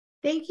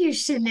Thank you,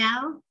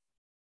 Chanel.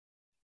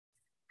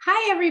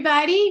 Hi,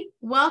 everybody.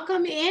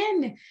 Welcome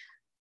in.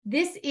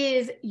 This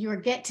is your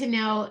Get to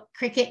Know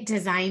Cricut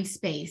Design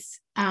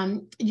Space.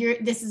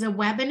 This is a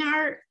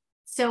webinar,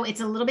 so it's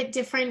a little bit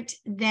different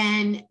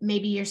than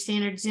maybe your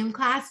standard Zoom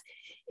class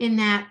in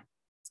that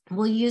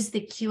we'll use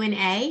the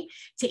Q&A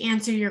to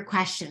answer your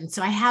questions.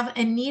 So I have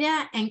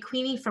Anita and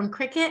Queenie from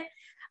Cricut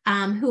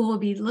who will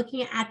be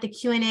looking at the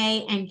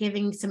Q&A and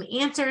giving some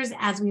answers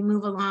as we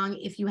move along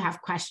if you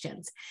have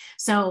questions.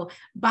 So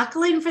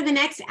buckle in for the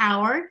next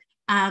hour.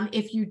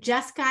 If you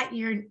just got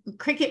your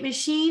Cricut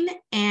machine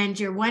and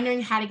you're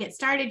wondering how to get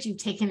started, you've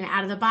taken it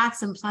out of the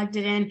box and plugged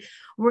it in,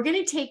 we're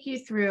going to take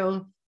you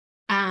through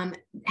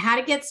how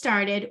to get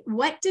started,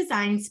 what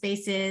Design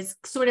Space is,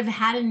 sort of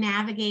how to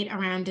navigate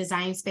around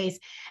Design Space.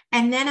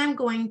 And then I'm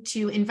going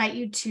to invite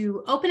you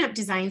to open up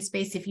Design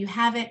Space if you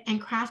have it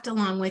and craft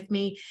along with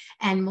me.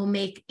 And we'll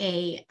make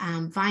a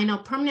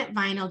permanent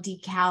vinyl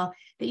decal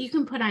that you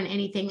can put on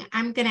anything.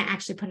 I'm going to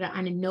actually put it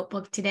on a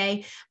notebook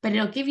today, but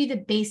it'll give you the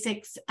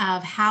basics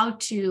of how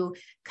to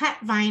cut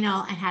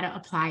vinyl and how to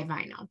apply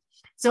vinyl.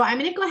 So I'm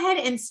going to go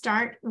ahead and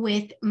start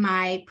with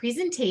my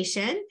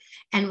presentation,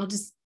 and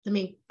let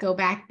me go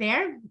back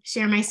there,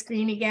 share my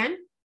screen again.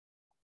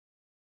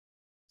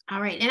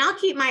 All right, and I'll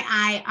keep my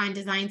eye on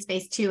Design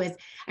Space too,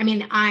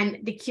 on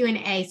the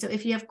Q&A. So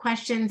if you have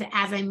questions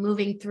as I'm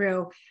moving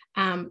through,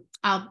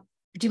 I'll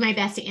do my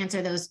best to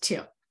answer those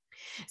too.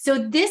 So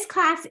this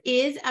class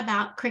is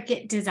about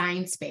Cricut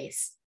Design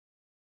Space.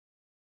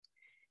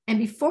 And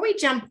before we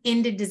jump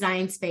into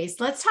Design Space,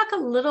 let's talk a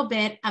little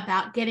bit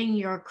about getting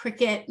your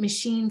Cricut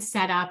machine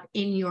set up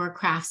in your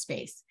craft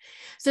space.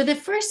 So the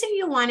first thing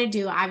you'll want to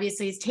do,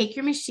 obviously, is take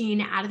your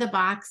machine out of the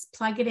box,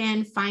 plug it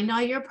in, find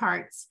all your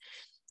parts.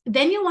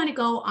 Then you'll want to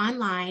go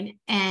online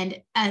and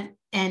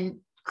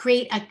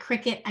create a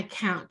Cricut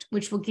account,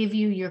 which will give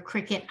you your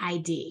Cricut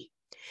ID.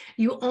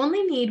 You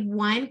only need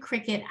one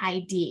Cricut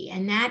ID,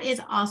 and that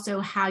is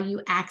also how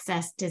you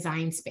access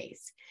Design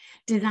Space.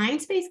 Design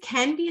Space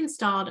can be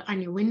installed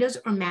on your Windows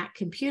or Mac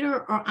computer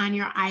or on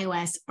your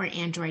iOS or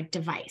Android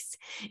device.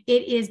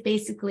 It is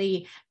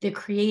basically the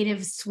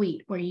creative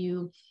suite where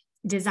you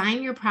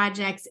design your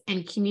projects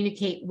and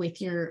communicate with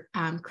your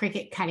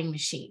Cricut cutting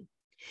machine.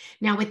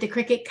 Now, with the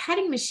Cricut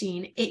cutting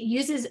machine, it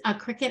uses a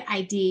Cricut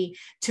ID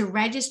to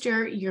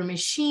register your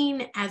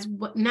machine as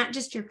not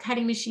just your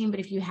cutting machine, but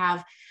if you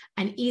have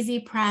an easy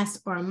press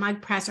or a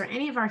mug press or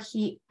any of our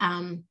heat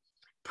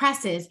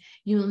presses,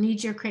 you will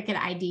need your Cricut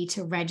ID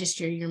to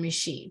register your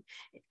machine.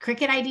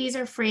 Cricut IDs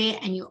are free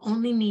and you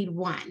only need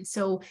one.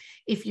 So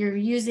if you're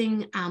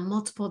using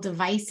multiple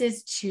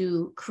devices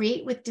to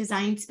create with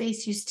Design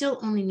Space, you still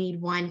only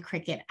need one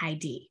Cricut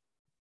ID.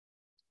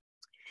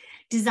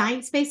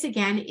 Design Space,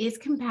 again, is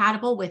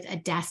compatible with a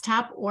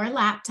desktop or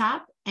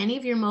laptop, any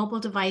of your mobile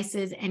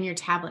devices and your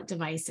tablet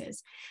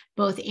devices,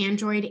 both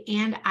Android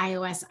and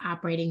iOS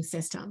operating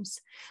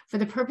systems. For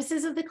the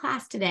purposes of the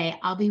class today,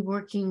 I'll be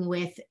working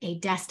with a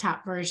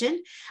desktop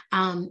version.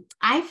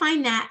 I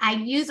find that I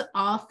use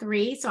all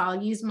three. So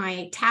I'll use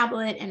my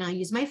tablet and I'll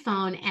use my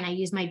phone and I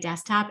use my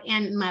desktop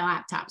and my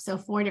laptop. So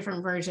 4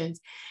 different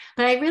versions.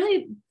 But I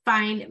really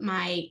find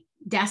my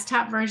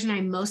desktop version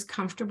I'm most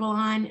comfortable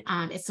on.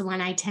 It's the one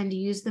I tend to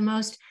use the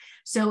most.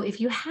 So if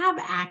you have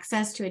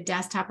access to a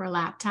desktop or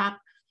laptop,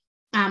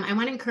 I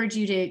want to encourage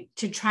you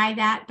to try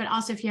that. But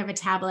also if you have a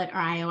tablet or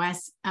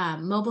iOS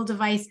mobile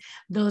device,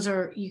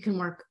 you can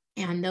work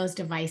on those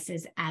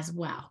devices as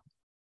well.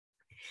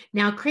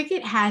 Now,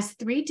 Cricut has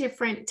 3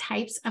 different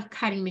types of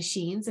cutting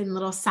machines in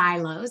little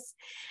silos.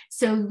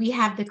 So we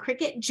have the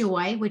Cricut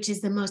Joy, which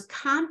is the most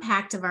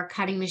compact of our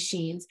cutting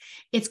machines.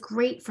 It's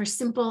great for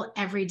simple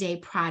everyday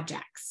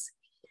projects.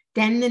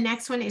 Then the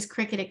next one is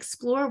Cricut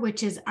Explore,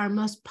 which is our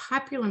most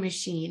popular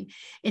machine.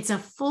 It's a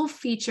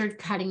full-featured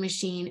cutting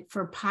machine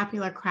for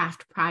popular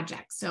craft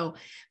projects. So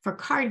for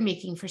card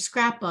making, for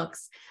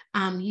scrapbooks,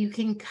 you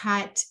can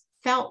cut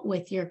felt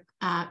with your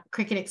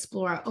Cricut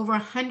Explore. Over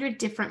 100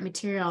 different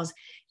materials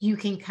you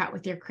can cut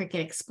with your Cricut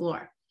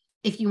Explore.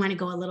 If you want to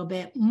go a little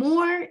bit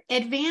more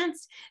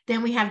advanced,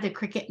 then we have the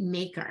Cricut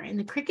Maker. And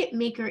the Cricut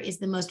Maker is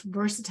the most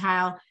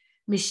versatile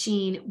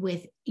machine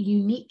with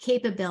unique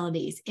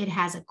capabilities. It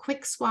has a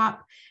quick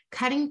swap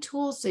cutting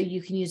tool, so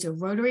you can use a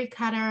rotary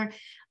cutter.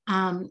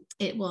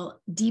 It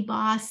will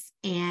deboss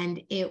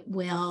and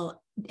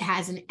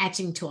has an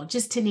etching tool,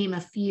 just to name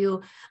a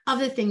few of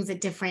the things that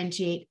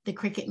differentiate the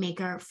Cricut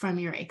Maker from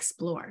your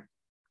Explorer.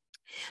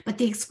 But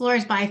the Explorer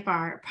is by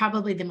far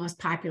probably the most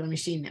popular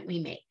machine that we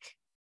make.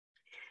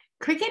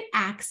 Cricut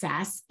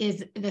Access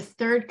is the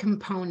third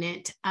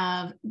component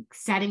of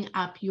setting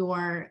up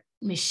your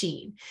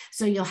machine.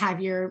 So you'll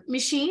have your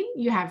machine,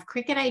 you have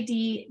Cricut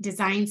ID,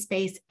 Design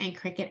Space, and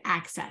Cricut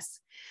Access.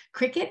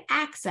 Cricut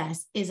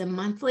Access is a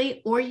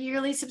monthly or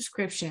yearly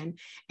subscription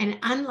and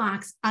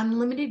unlocks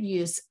unlimited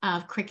use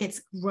of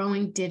Cricut's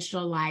growing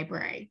digital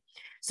library.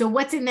 So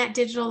what's in that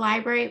digital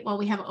library? Well,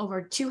 we have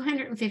over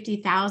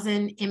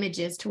 250,000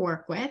 images to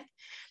work with.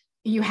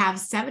 You have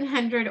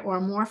 700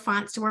 or more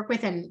fonts to work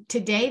with. And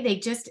today they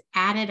just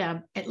added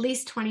at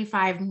least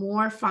 25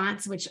 more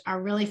fonts, which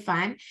are really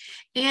fun.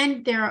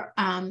 And there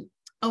are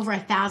over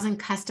 1,000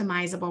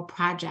 customizable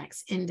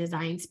projects in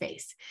Design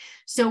Space.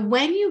 So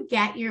when you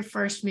get your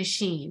first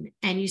machine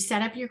and you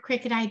set up your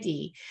Cricut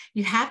ID,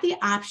 you have the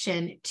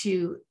option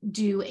to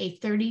do a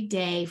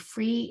 30-day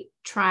free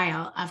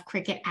trial of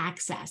Cricut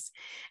Access.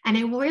 And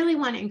I really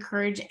want to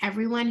encourage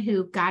everyone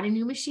who got a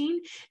new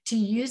machine to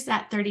use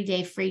that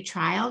 30-day free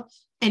trial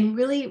and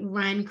really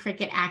run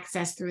Cricut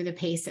Access through the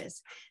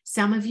paces.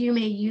 Some of you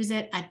may use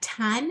it a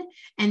ton,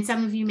 and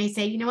some of you may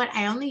say, you know what,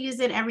 I only use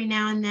it every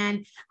now and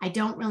then. I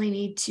don't really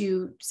need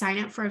to sign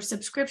up for a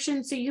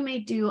subscription, so you may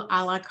do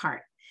a la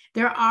carte.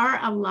 There are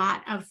a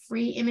lot of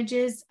free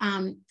images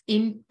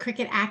in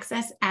Cricut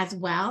Access as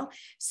well.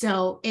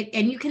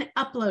 And you can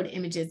upload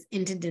images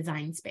into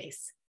Design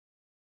Space.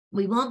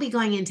 We won't be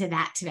going into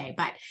that today,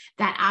 but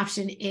that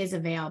option is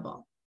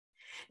available.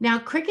 Now,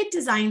 Cricut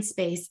Design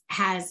Space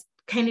has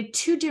kind of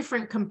two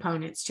different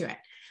components to it.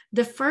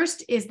 The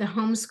first is the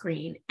home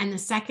screen, and the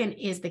second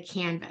is the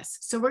canvas.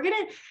 So we're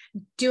going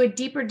to do a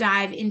deeper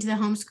dive into the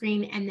home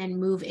screen and then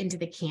move into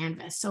the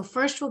canvas. So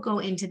first we'll go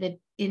into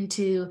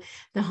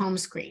the home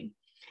screen.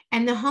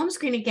 And the home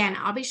screen, again,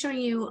 I'll be showing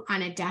you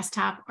on a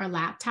desktop or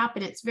laptop,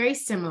 and it's very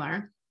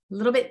similar, a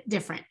little bit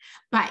different,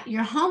 but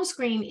your home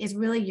screen is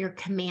really your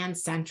command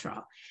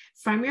central.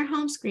 From your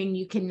home screen,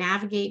 you can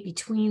navigate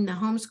between the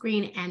home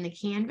screen and the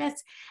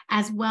canvas,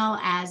 as well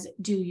as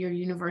do your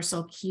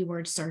universal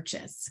keyword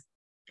searches.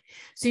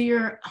 So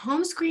your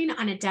home screen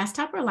on a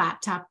desktop or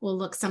laptop will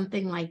look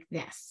something like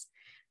this.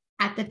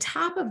 At the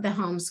top of the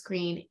home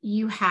screen,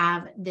 you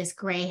have this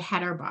gray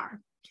header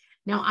bar.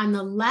 Now, on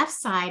the left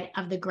side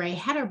of the gray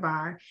header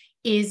bar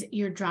is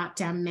your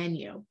drop-down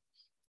menu.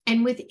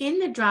 And within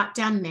the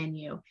drop-down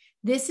menu,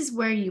 this is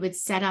where you would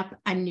set up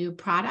a new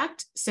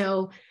product.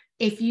 So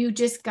if you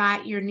just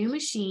got your new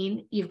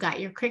machine, you've got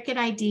your Cricut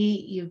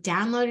ID, you've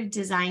downloaded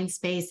Design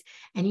Space,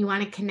 and you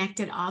want to connect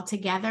it all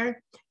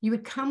together, you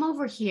would come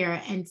over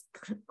here and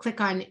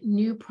click on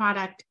New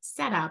Product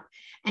Setup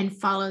and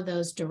follow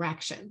those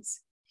directions.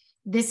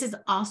 This is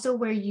also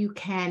where you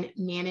can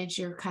manage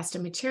your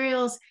custom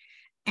materials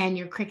and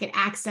your Cricut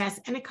Access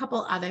and a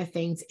couple other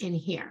things in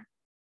here.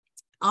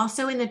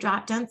 Also in the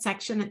drop-down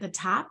section at the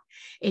top,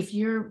 if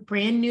you're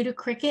brand new to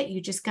Cricut,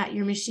 you just got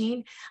your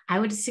machine, I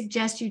would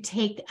suggest you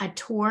take a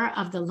tour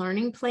of the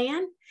learning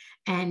plan,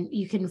 and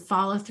you can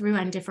follow through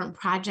on different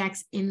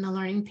projects in the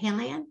learning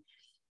plan.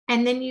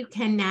 And then you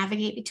can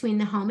navigate between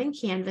the home and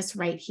canvas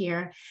right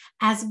here,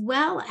 as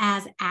well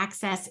as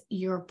access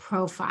your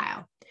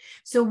profile.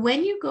 So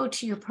when you go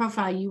to your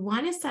profile, you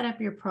want to set up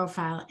your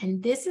profile,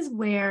 and this is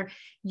where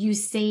you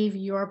save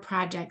your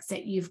projects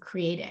that you've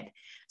created.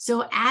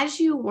 So as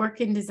you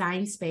work in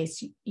Design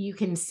Space, you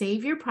can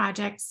save your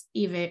projects,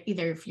 either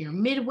if you're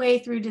midway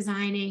through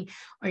designing,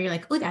 or you're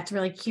like, oh, that's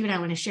really cute, I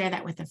want to share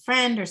that with a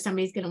friend, or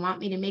somebody's going to want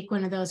me to make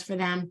one of those for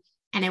them,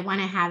 and I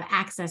want to have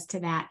access to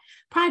that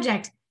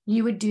project.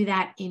 You would do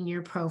that in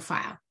your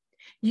profile.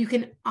 You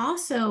can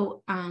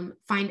also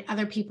find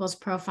other people's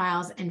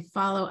profiles and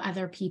follow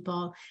other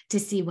people to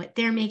see what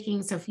they're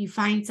making. So if you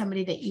find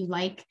somebody that you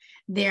like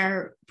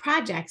their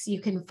projects, you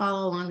can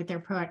follow along with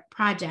their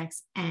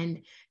projects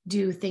and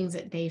do things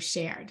that they've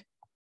shared.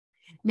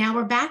 Now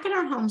we're back at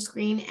our home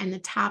screen and the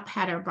top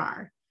header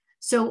bar.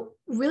 So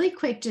really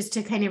quick, just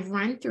to kind of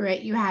run through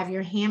it, you have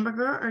your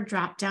hamburger or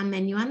drop-down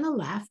menu on the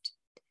left.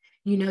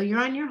 You know you're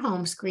on your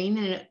home screen,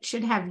 and it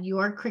should have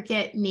your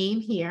Cricut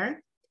name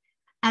here,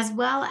 as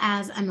well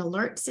as an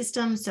alert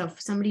system. So if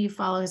somebody you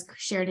follow has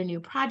shared a new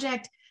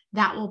project,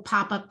 that will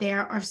pop up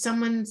there. Or if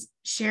someone's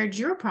shared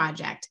your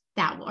project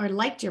or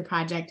liked your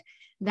project,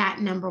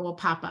 that number will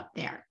pop up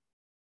there.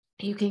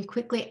 You can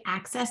quickly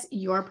access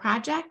your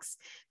projects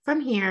from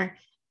here.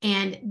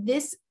 And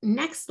this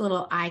next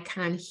little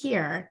icon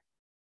here,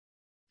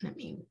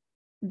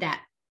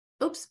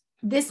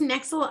 this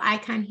next little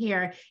icon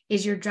here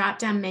is your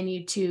drop-down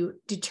menu to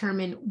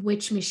determine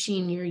which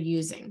machine you're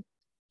using.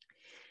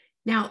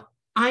 Now,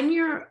 on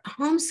your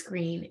home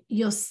screen,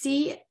 you'll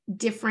see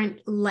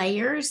different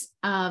layers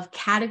of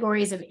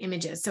categories of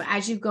images. So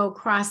as you go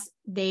across,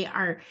 they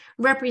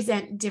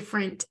represent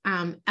different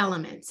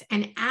elements.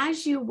 And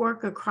as you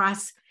work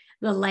across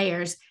the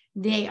layers,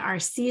 they are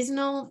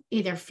seasonal,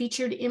 either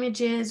featured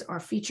images or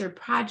featured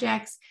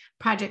projects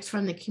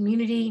from the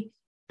community,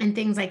 and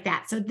things like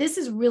that. So this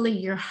is really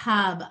your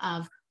hub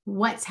of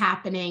what's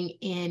happening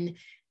in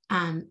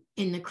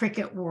the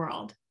Cricut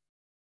world.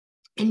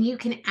 And you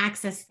can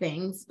access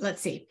things.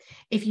 Let's see,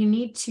 if you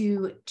need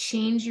to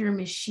change your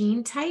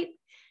machine type,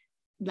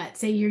 let's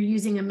say you're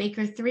using a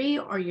Maker 3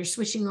 or you're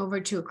switching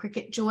over to a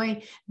Cricut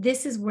Joy,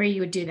 this is where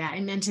you would do that. I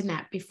mentioned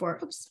that before.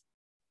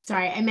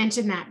 I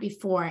mentioned that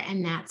before,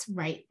 and that's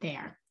right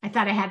there. I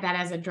thought I had that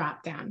as a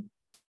drop down.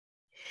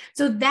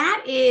 So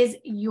that is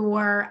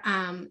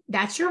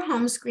that's your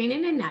home screen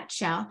in a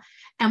nutshell.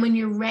 And when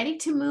you're ready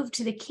to move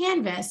to the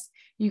canvas,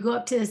 you go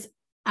up to this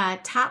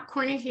top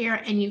corner here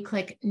and you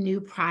click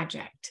New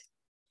Project.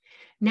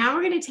 Now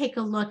we're going to take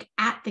a look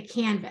at the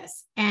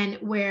canvas, and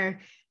where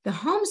the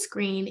home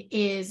screen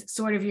is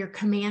sort of your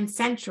command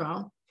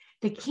central,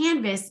 the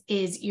canvas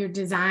is your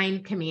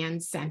design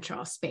command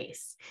central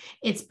space.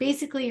 It's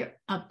basically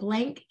a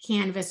blank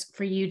canvas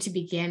for you to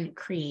begin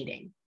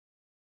creating.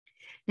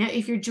 Now,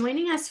 if you're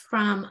joining us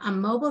from a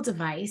mobile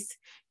device,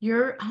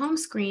 your home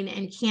screen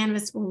and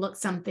canvas will look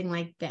something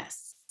like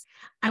this.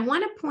 I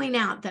want to point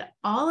out that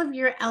all of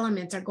your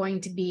elements are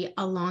going to be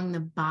along the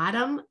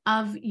bottom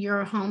of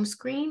your home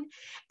screen,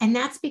 and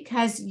that's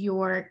because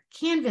your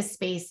canvas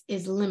space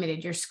is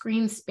limited, your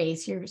screen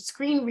space, your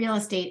screen real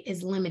estate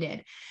is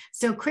limited.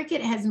 So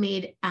Cricut has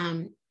made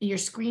your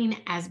screen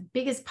as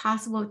big as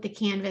possible with the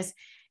canvas,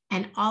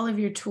 and all of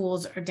your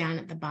tools are down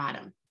at the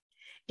bottom.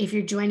 If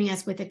you're joining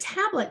us with a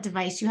tablet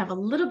device, you have a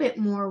little bit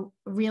more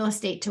real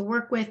estate to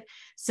work with.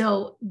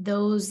 So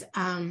those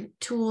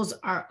tools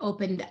are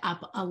opened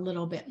up a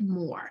little bit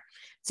more.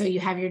 So you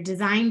have your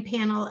design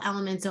panel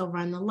elements over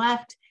on the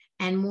left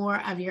and more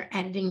of your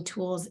editing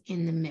tools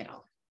in the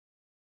middle.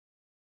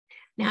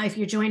 Now, if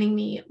you're joining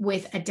me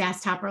with a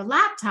desktop or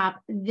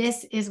laptop,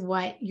 this is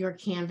what your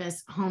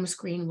Canvas home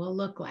screen will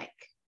look like.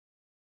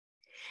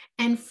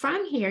 And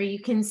from here,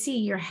 you can see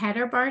your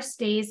header bar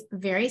stays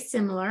very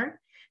similar.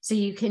 So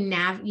you can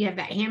you have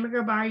that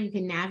hamburger bar, you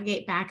can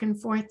navigate back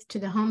and forth to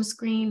the home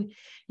screen.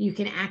 You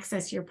can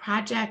access your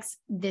projects.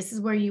 This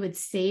is where you would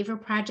save a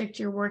project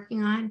you're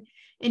working on,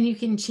 and you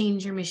can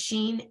change your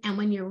machine. And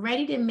when you're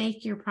ready to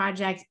make your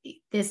project,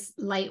 this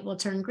light will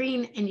turn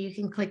green and you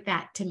can click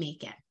that to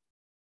make it.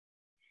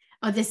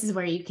 Oh, this is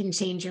where you can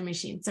change your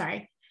machine,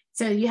 sorry.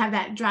 So you have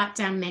that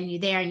drop-down menu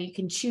there and you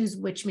can choose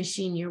which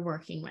machine you're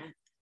working with.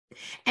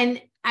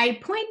 And I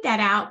point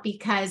that out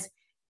because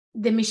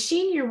the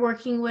machine you're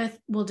working with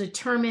will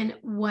determine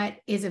what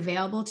is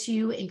available to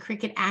you in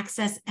Cricut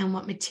Access and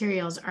what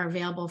materials are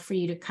available for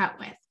you to cut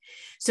with.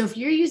 So if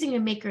you're using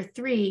a Maker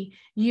 3,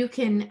 you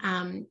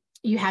can,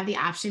 you have the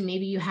option,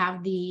 maybe you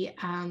have the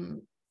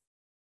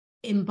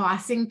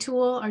embossing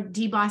tool or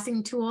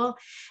debossing tool.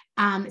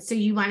 So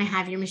you want to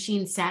have your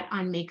machine set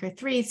on Maker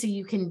 3 so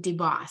you can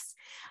deboss.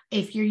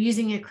 If you're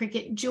using a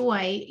Cricut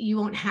Joy, you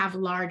won't have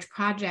large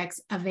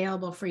projects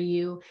available for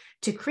you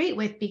to create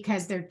with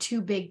because they're too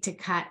big to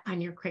cut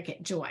on your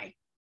Cricut Joy.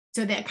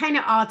 So that kind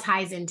of all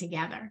ties in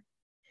together.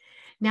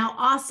 Now,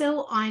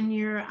 also on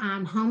your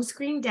home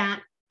screen down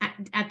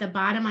at the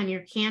bottom on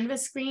your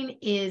Canvas screen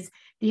is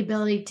the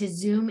ability to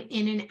zoom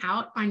in and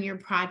out on your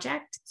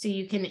project so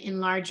you can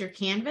enlarge your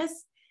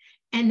canvas.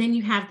 And then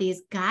you have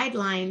these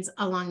guidelines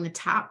along the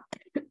top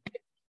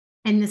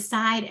and the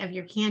side of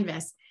your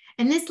canvas.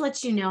 And this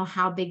lets you know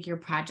how big your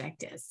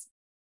project is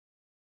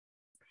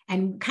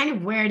and kind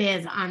of where it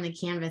is on the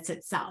canvas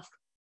itself.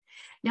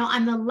 Now,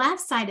 on the left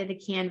side of the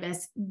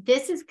canvas,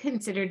 this is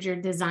considered your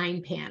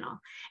design panel.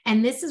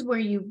 And this is where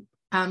you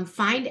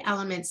find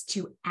elements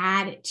to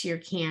add to your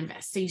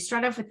canvas. So you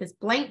start off with this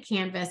blank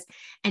canvas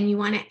and you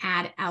want to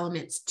add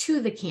elements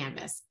to the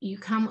canvas. You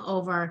come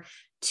over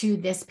to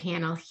this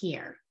panel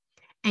here.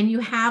 And you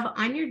have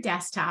on your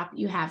desktop,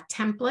 you have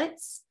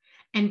templates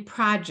and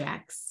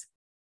projects.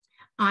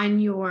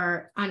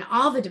 On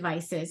all the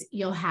devices,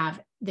 you'll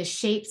have the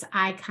shapes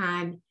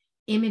icon,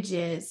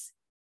 images,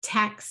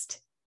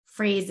 text,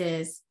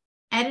 phrases,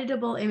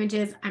 editable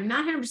images. I'm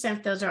not 100%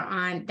 if those are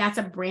on. That's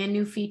a brand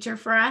new feature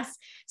for us.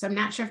 So I'm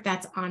not sure if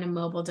that's on a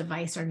mobile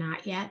device or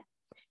not yet.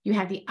 You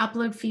have the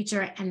upload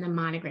feature and the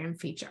monogram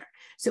feature.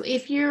 So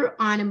if you're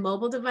on a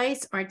mobile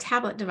device or a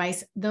tablet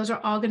device, those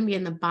are all going to be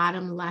in the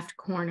bottom left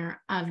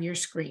corner of your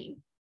screen.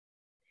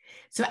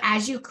 So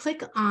as you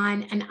click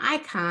on an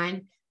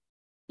icon,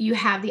 you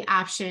have the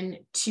option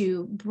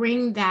to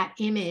bring that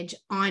image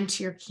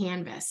onto your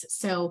canvas.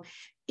 So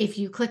if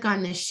you click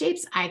on the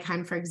shapes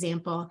icon, for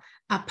example,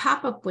 a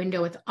pop-up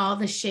window with all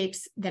the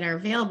shapes that are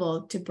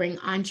available to bring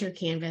onto your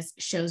canvas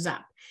shows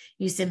up.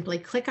 You simply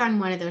click on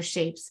one of those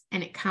shapes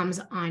and it comes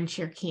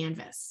onto your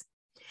canvas.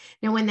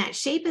 Now, when that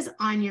shape is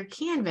on your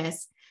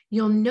canvas,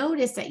 you'll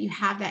notice that you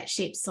have that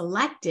shape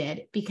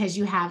selected because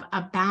you have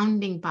a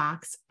bounding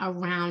box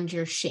around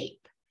your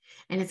shape.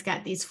 And it's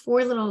got these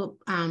 4 little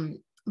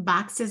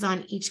boxes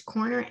on each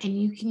corner, and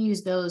you can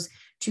use those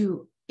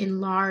to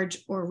enlarge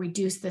or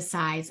reduce the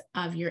size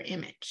of your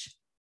image.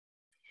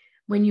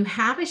 When you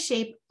have a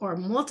shape or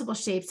multiple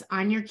shapes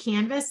on your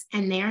canvas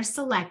and they are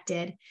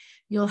selected,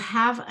 you'll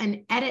have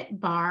an edit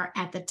bar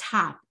at the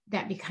top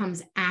that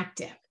becomes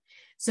active.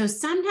 So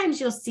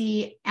sometimes you'll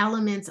see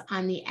elements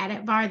on the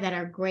edit bar that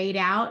are grayed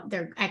out.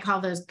 I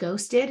call those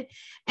ghosted.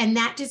 And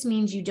that just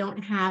means you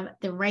don't have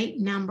the right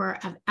number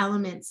of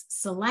elements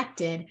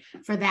selected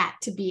for that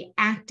to be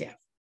active.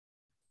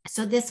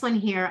 So this one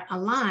here,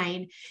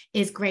 align,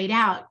 is grayed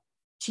out.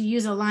 To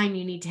use align,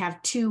 you need to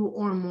have 2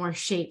 or more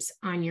shapes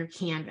on your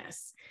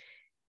canvas.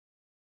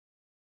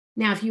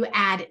 Now, if you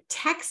add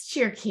text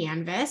to your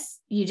canvas,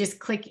 you just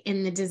click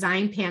in the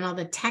design panel,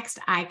 the text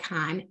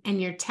icon,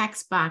 and your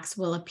text box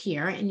will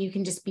appear, and you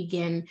can just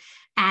begin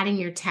adding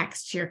your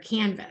text to your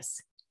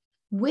canvas.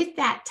 With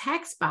that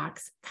text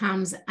box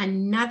comes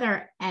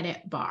another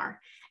edit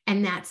bar,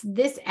 and that's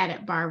this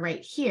edit bar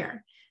right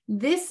here.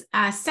 This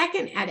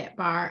second edit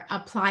bar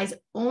applies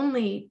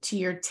only to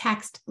your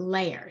text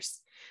layers.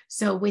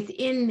 So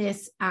within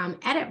this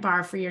edit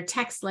bar for your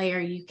text layer,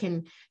 you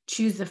can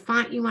choose the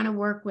font you want to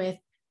work with,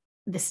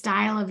 the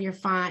style of your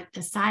font,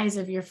 the size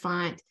of your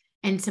font,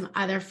 and some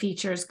other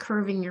features,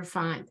 curving your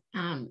font,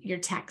 your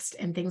text,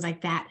 and things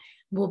like that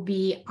will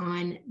be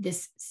on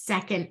this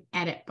second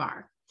edit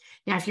bar.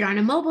 Now, if you're on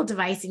a mobile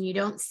device and you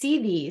don't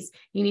see these,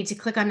 you need to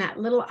click on that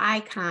little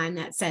icon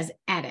that says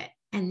edit,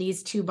 and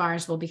these two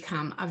bars will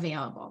become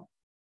available.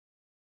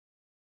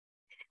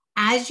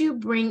 As you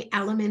bring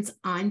elements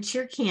onto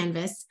your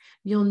canvas,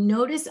 you'll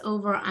notice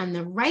over on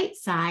the right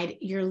side,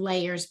 your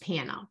layers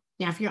panel.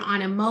 Now, if you're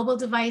on a mobile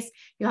device,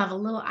 you'll have a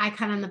little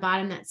icon on the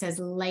bottom that says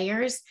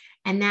layers,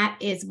 and that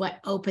is what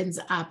opens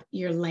up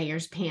your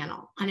layers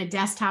panel. On a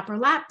desktop or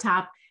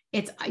laptop,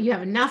 you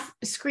have enough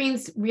screen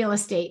real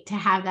estate to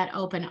have that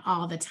open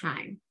all the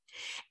time.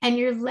 And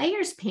your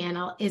layers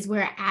panel is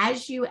where,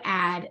 as you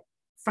add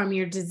from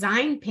your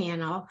design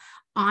panel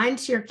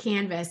onto your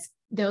canvas,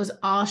 those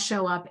all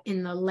show up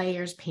in the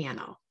layers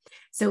panel.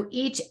 So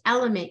each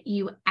element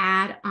you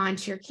add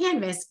onto your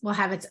canvas will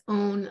have its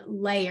own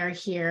layer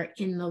here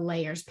in the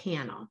layers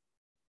panel.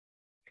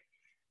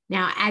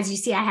 Now, as you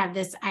see, I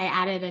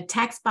added a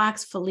text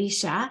box,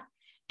 Felicia,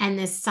 and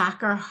this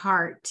soccer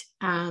heart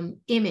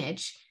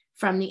image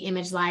from the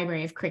image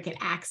library of Cricut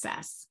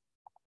Access.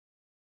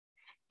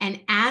 And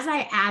as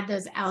I add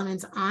those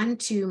elements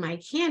onto my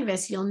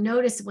canvas, you'll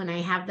notice when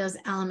I have those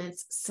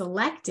elements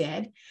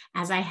selected,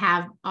 as I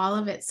have all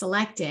of it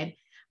selected,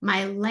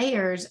 my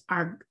layers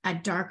are a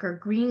darker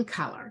green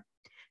color.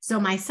 So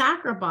my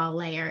soccer ball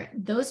layer,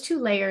 those two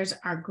layers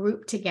are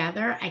grouped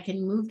together. I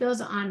can move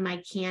those on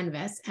my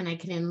canvas and I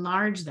can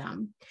enlarge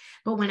them.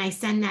 But when I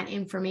send that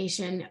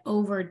information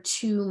over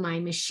to my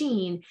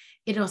machine,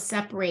 it'll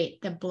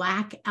separate the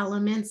black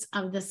elements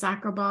of the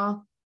soccer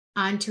ball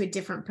onto a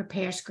different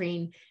prepare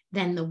screen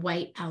than the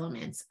white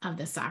elements of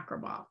the soccer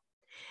ball.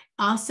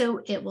 Also,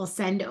 it will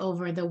send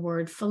over the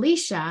word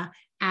Felicia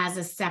as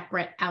a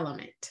separate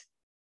element.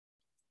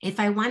 If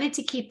I wanted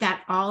to keep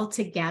that all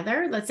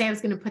together, let's say I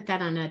was going to put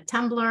that on a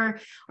tumbler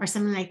or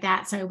something like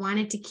that, so I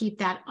wanted to keep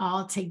that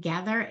all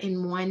together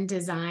in one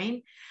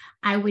design,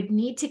 I would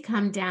need to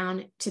come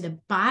down to the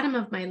bottom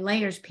of my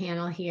layers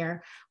panel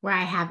here where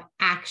I have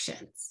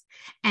actions.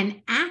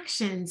 And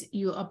actions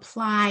you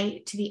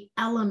apply to the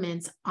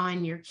elements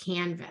on your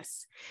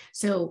canvas.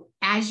 So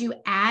as you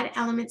add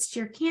elements to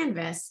your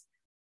canvas,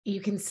 you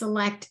can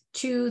select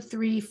 2,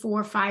 3,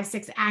 4, 5,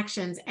 6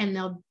 actions, and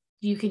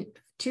you can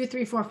 2,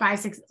 3, 4, 5,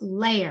 6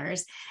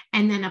 layers,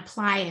 and then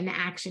apply an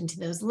action to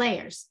those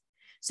layers.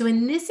 So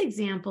in this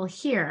example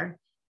here,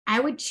 I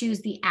would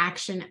choose the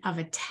action of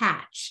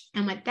attach.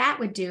 And what that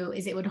would do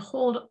is it would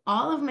hold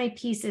all of my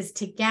pieces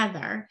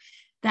together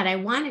that I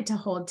wanted to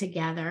hold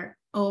together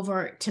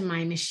over to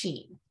my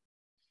machine.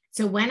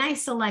 So when I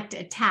select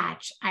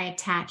attach, I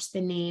attach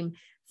the name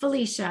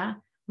Felicia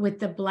with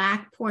the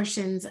black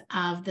portions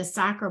of the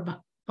soccer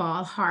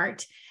ball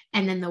heart,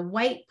 and then the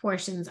white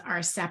portions are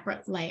a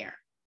separate layer.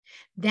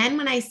 Then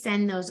when I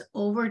send those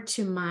over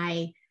to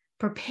my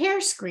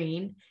prepare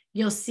screen,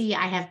 you'll see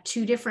I have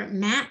two different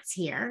mats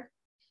here,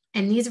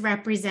 and these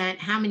represent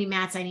how many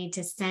mats I need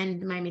to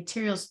send my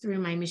materials through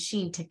my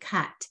machine to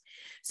cut.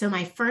 So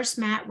my first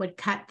mat would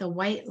cut the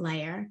white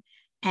layer,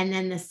 and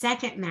then the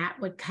second mat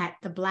would cut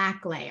the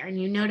black layer. And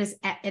you notice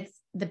it's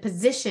the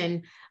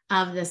position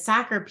of the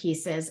soccer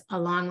pieces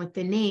along with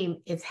the name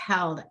is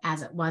held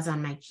as it was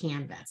on my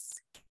canvas.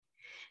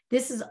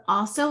 This is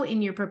also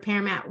in your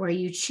prepare mat where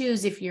you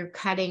choose if you're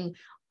cutting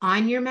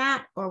on your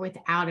mat or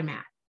without a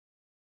mat.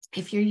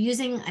 If you're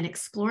using an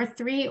Explore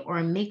 3 or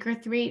a Maker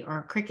 3 or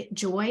a Cricut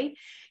Joy,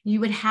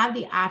 you would have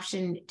the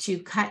option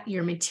to cut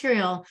your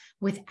material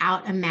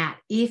without a mat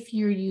if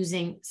you're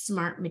using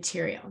Smart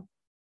Material.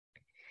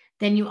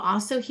 Then you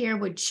also here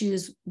would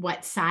choose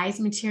what size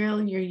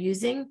material you're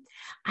using.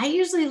 I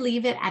usually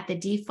leave it at the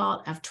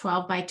default of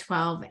 12 by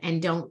 12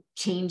 and don't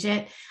change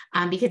it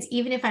because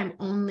even if I'm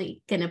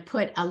only going to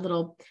put a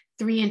little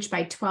 3-inch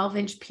by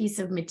 12-inch piece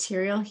of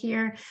material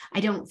here,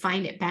 I don't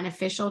find it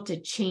beneficial to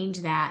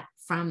change that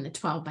from the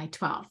 12 by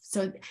 12.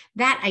 So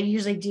that I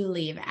usually do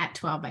leave at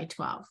 12 by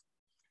 12.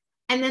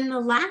 And then the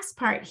last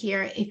part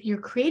here, if you're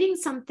creating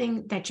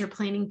something that you're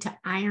planning to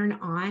iron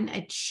on,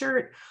 a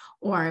shirt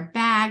or a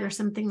bag or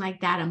something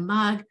like that, a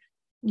mug,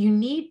 you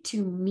need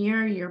to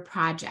mirror your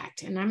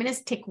project. And I'm going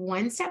to take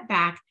one step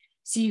back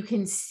so you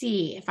can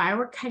see if I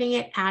were cutting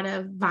it out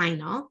of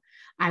vinyl,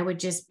 I would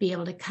just be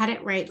able to cut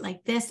it right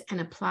like this and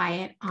apply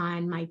it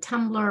on my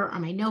tumbler or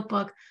my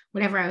notebook,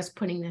 whatever I was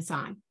putting this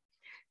on.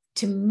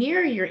 To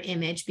mirror your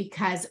image,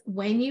 because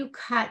when you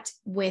cut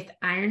with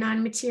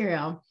iron-on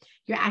material,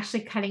 you're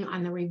actually cutting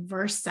on the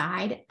reverse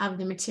side of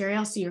the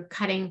material. So you're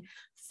cutting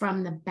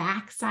from the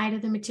back side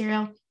of the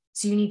material.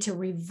 So you need to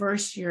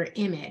reverse your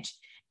image.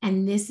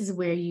 And this is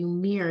where you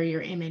mirror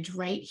your image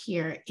right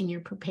here in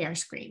your prepare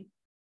screen.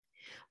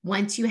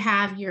 Once you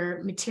have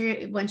your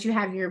material, once you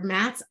have your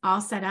mats all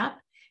set up,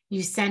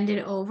 You send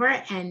it over,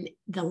 and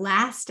the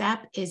last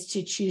step is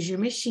to choose your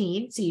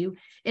machine. So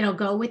it'll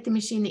go with the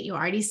machine that you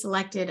already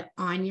selected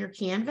on your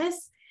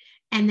canvas.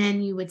 And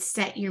then you would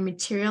set your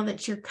material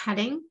that you're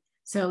cutting.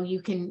 So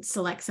you can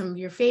select some of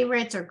your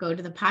favorites or go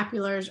to the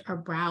populars or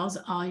browse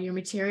all your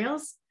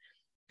materials.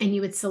 And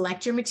you would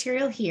select your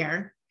material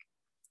here,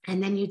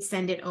 and then you'd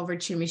send it over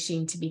to your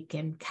machine to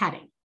begin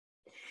cutting.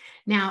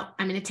 Now,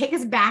 I'm going to take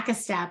us back a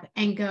step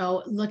and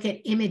go look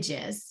at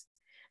images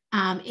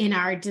in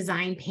our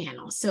design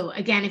panel. So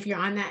again, if you're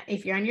on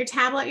your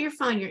tablet or your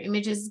phone, your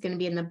images is going to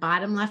be in the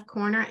bottom left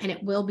corner, and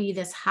it will be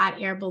this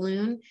hot air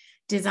balloon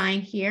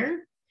design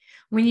here.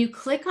 When you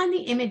click on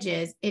the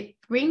images, it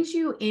brings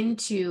you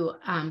into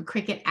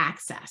Cricut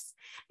Access.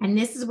 And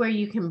this is where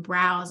you can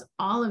browse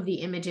all of the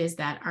images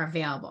that are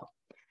available.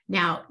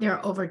 Now, there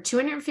are over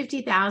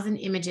 250,000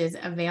 images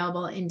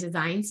available in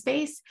Design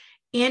Space,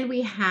 and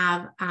we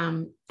have,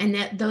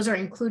 those are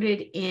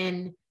included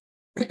in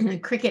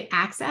Cricut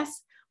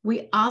Access.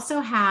 We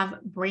also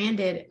have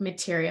branded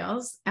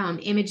materials,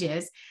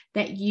 images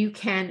that you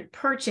can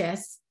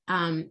purchase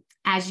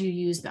as you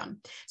use them.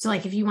 So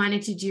like if you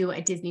wanted to do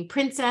a Disney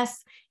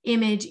princess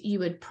image, you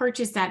would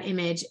purchase that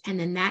image, and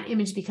then that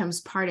image becomes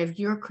part of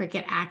your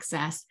Cricut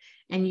Access,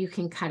 and you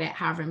can cut it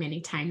however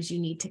many times you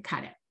need to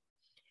cut it.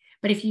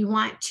 But if you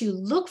want to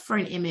look for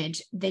an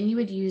image, then you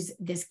would use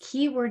this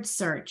keyword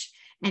search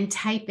and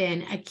type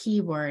in a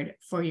keyword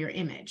for your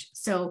image.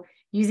 So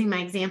using my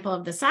example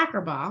of the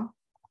soccer ball,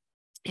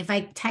 if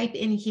I type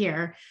in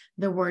here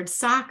the word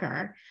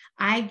soccer,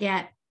 I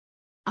get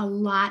a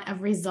lot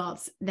of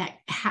results that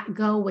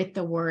go with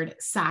the word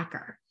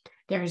soccer.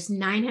 There's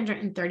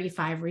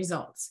 935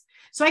 results.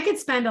 So I could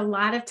spend a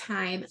lot of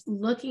time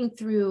looking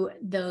through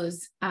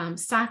those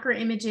soccer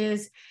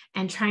images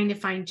and trying to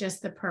find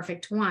just the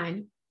perfect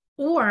one.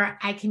 Or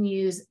I can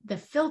use the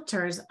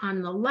filters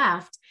on the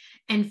left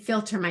and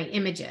filter my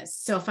images.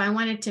 So if I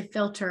wanted to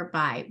filter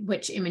by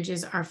which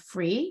images are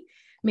free,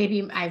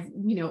 maybe my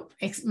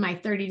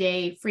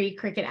 30-day free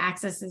Cricut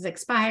Access is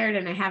expired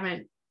and I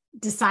haven't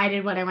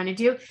decided what I want to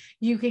do,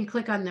 you can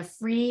click on the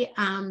free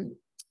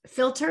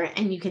filter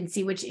and you can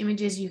see which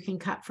images you can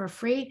cut for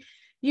free.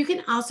 You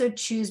can also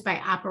choose by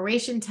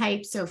operation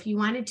type. So if you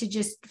wanted to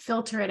just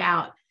filter it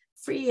out,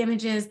 free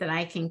images that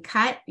I can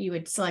cut, you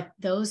would select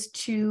those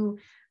two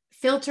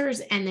filters,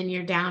 and then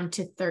you're down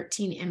to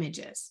 13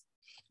 images.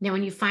 Now,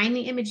 when you find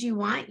the image you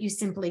want, you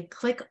simply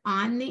click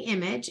on the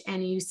image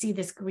and you see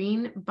this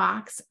green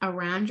box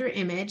around your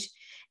image,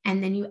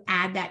 and then you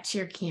add that to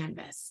your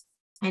canvas.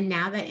 And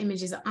now that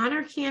image is on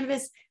our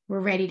canvas,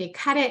 we're ready to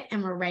cut it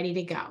and we're ready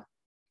to go.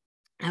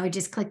 I would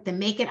just click the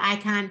Make It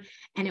icon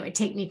and it would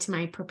take me to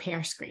my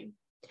prepare screen.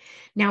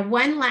 Now,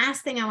 one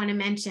last thing I want to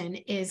mention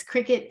is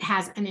Cricut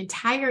has an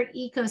entire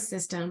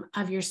ecosystem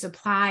of your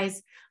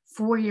supplies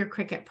for your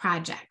Cricut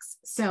projects.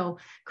 So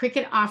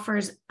Cricut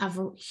offers a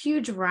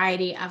huge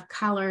variety of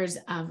colors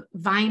of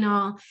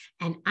vinyl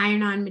and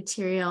iron-on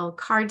material,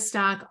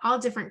 cardstock, all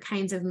different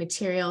kinds of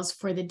materials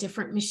for the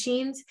different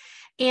machines,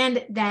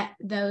 and that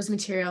those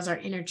materials are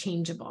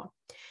interchangeable.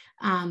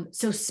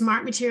 So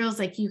smart materials,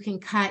 like you can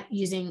cut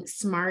using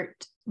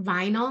smart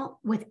vinyl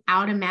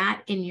without a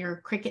mat in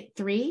your Cricut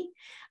 3,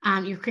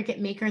 your Cricut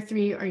Maker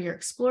 3, or your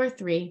Explorer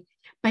 3,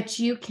 but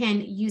you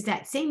can use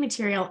that same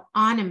material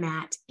on a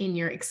mat in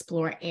your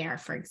Explorer Air,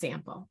 for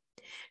example.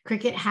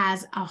 Cricut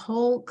has a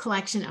whole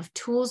collection of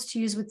tools to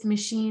use with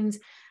machines,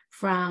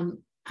 from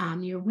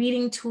your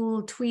weeding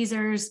tool,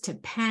 tweezers, to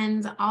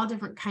pens, all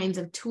different kinds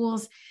of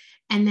tools,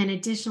 and then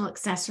additional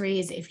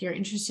accessories. If you're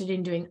interested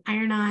in doing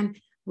iron-on,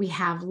 we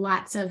have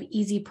lots of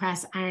easy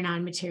press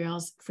iron-on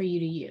materials for you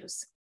to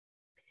use.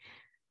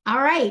 All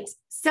right,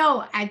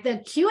 so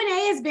the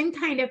Q&A has been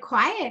kind of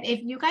quiet. If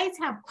you guys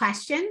have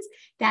questions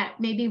that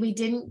maybe we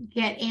didn't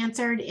get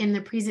answered in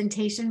the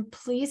presentation,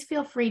 please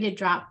feel free to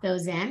drop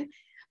those in.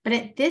 But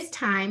at this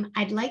time,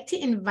 I'd like to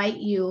invite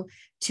you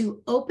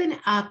to open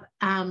up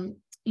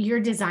your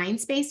design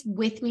space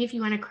with me if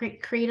you want to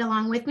create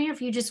along with me, or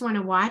if you just want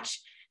to watch,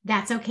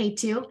 that's okay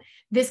too.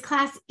 This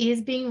class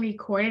is being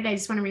recorded. I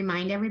just want to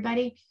remind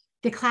everybody,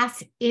 the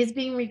class is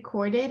being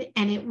recorded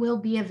and it will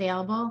be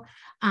available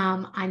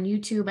on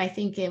YouTube, I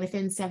think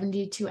within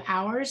 72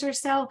 hours or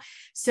so.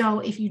 So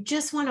if you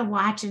just want to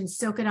watch and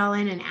soak it all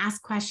in and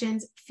ask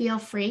questions, feel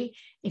free.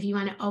 If you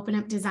want to open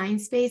up Design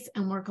Space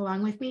and work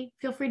along with me,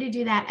 feel free to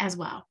do that as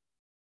well.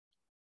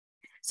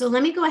 So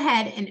let me go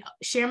ahead and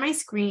share my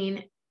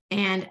screen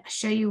and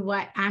show you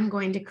what I'm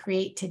going to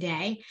create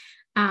today.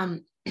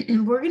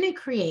 We're going to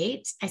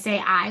create,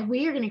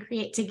 we are going to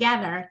create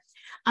together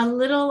a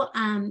little,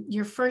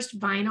 your first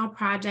vinyl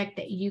project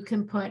that you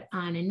can put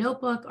on a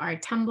notebook or a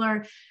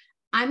tumbler.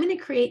 I'm going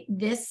to create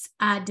this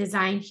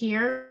design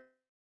here.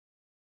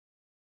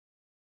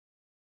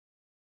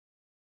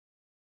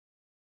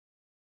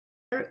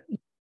 Sorry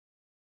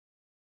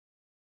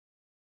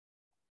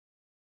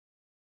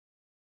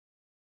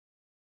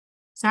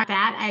about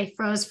that, I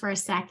froze for a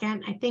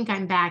second. I think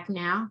I'm back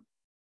now.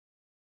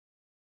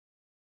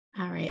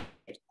 All right.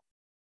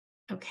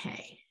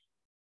 Okay.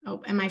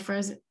 Oh, am I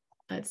frozen?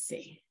 Let's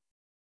see.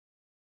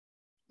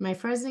 Am I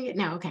frozen again?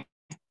 No, okay.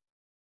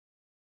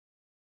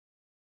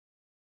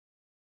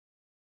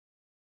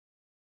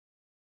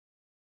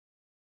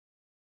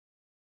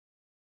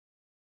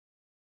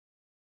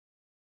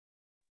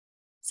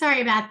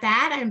 Sorry about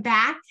that. I'm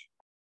back.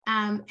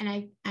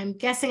 And I'm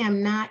guessing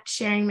I'm not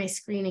sharing my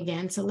screen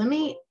again. So let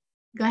me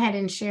go ahead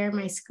and share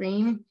my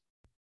screen.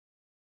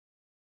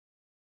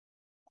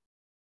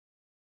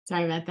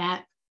 Sorry about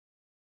that.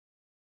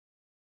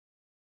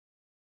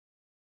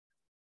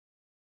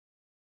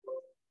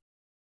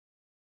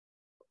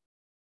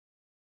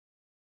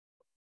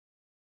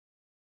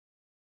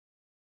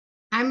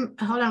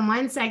 Hold on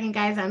one second,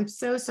 guys. I'm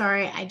so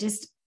sorry.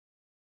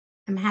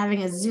 I'm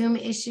having a Zoom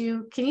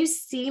issue. Can you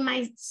see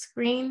my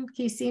screen?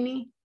 Can you see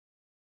me?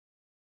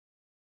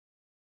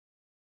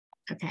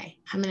 Okay,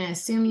 I'm going to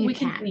assume you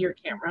can. We can see your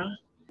camera.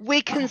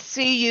 We can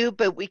see you,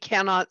 but we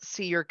cannot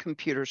see your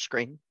computer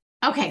screen.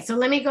 Okay, so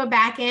let me go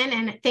back in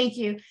and thank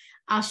you.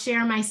 I'll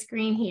share my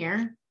screen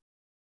here.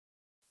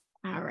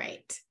 All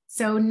right,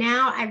 so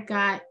now I've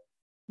got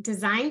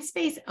Design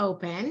Space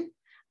open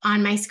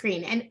on my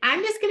screen, and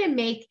I'm just going to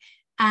make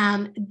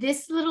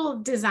this little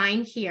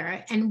design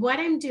here. And what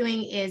I'm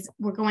doing is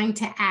we're going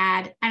to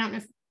add,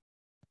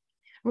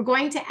 we're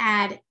going to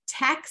add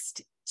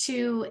text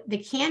to the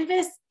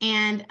canvas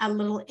and a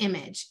little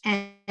image.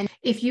 And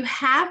if you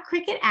have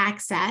Cricut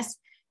Access,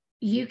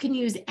 you can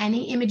use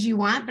any image you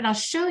want, but I'll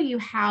show you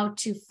how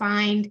to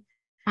find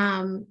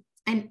an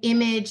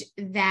image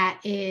that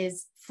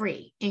is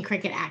free in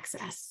Cricut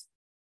Access.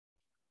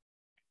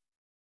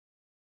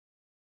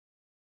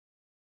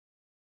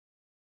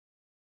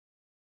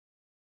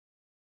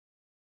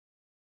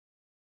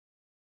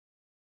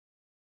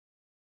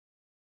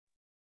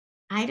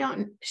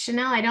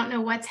 Chanel, I don't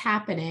know what's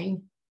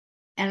happening.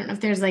 I don't know if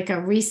there's like a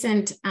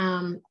recent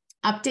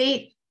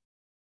update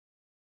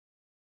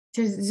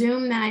to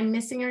Zoom that I'm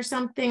missing or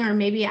something, or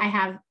maybe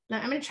I'm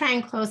going to try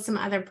and close some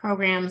other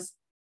programs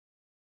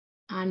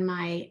on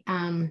my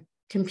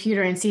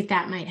computer and see if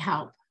that might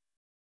help.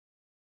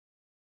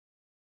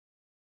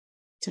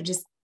 So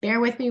just bear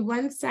with me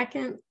 1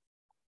 second.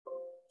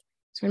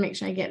 Just want to make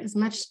sure I get as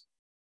much.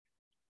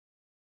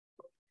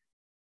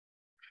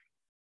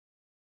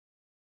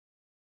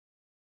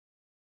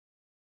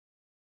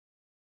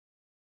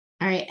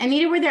 All right,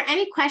 Anita, were there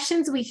any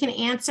questions we can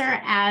answer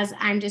as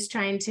I'm just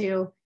trying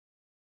to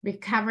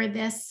recover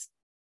this?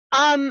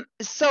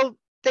 So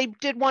they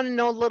did want to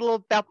know a little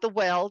about the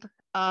weld.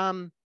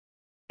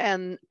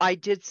 And I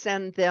did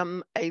send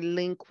them a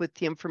link with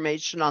the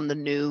information on the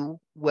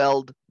new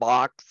weld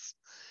box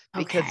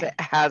because it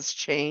has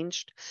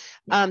changed.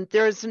 Yeah.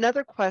 There's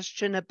another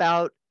question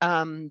about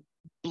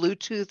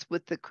Bluetooth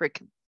with the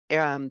Cricut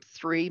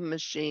 3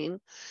 machine.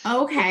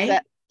 Okay.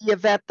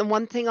 Yvette, the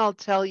one thing I'll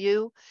tell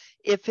you,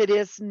 if it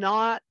is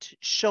not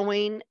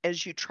showing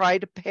as you try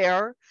to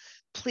pair,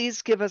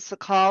 please give us a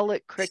call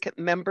at Cricut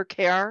Member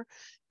Care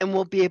and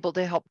we'll be able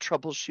to help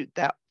troubleshoot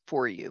that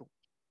for you.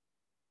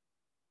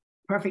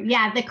 Perfect.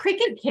 Yeah, the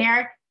Cricut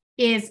Care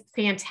is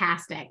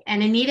fantastic.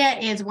 And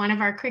Anita is one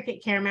of our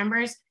Cricut Care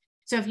members.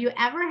 So if you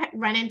ever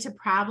run into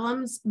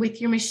problems with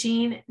your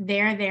machine,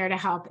 they're there to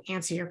help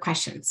answer your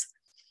questions.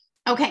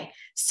 Okay,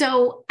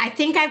 so I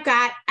think I've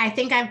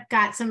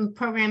got some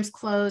programs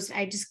closed.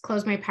 I just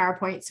closed my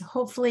PowerPoint. So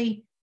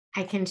hopefully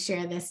I can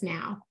share this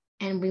now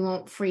and we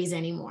won't freeze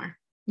anymore.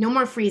 No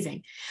more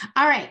freezing.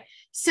 All right.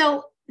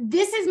 So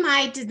this is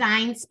my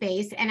design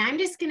space, and I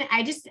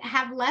just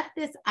have left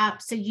this up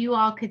so you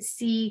all could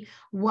see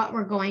what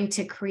we're going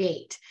to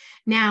create.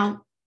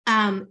 Now,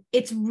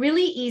 it's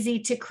really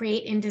easy to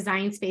create in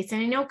Design Space.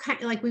 And I know kind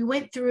of like we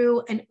went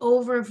through an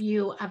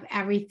overview of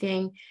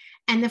everything.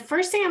 And the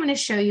first thing I'm going to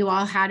show you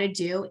all how to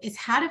do is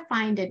how to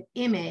find an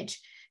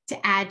image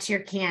to add to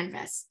your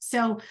canvas.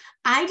 So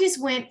I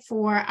just went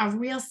for a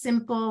real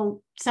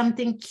simple,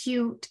 something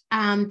cute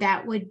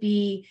that would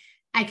be,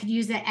 I could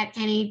use it at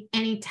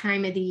any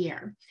time of the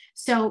year.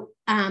 So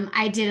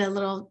I did a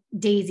little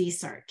daisy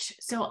search.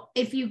 So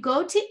if you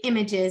go to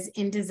images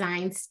in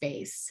Design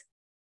Space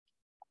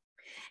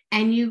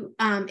and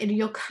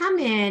you'll come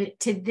in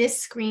to this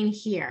screen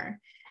here,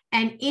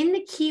 and in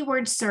the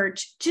keyword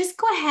search, just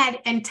go ahead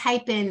and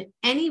type in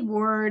any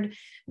word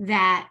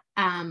that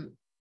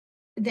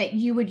that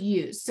you would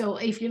use. So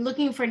if you're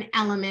looking for an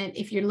element,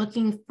 if you're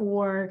looking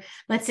for,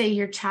 let's say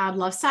your child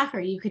loves soccer,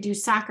 you could do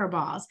soccer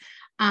balls.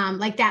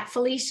 Like that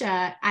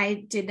Felicia,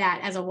 I did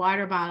that as a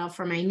water bottle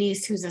for my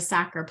niece who's a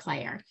soccer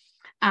player.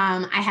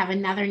 I have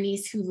another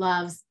niece who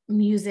loves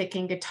music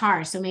and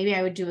guitar. So maybe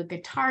I would do a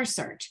guitar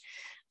search.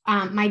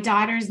 My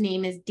daughter's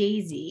name is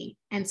Daisy.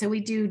 And so we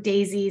do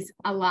daisies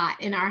a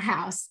lot in our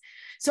house.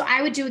 So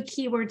I would do a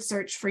keyword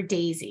search for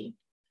Daisy.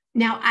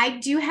 Now I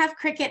do have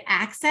Cricut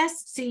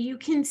Access. So you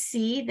can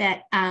see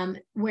that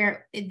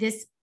where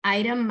this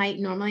item might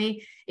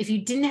normally, if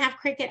you didn't have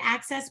Cricut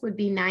Access, would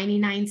be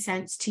 99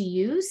 cents to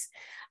use.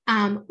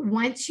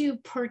 Once you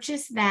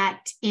purchase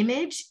that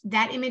image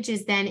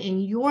is then in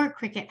your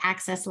Cricut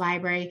Access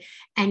library,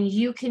 and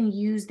you can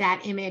use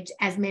that image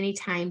as many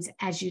times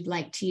as you'd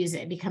like to use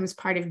it. It becomes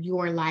part of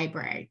your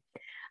library.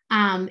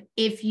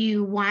 If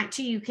you want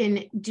to, you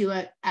can do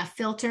a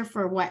filter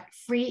for what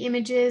free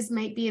images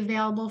might be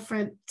available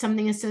for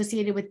something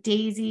associated with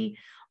Daisy,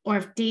 or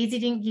if Daisy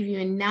didn't give you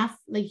enough,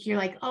 like you're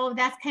like, oh,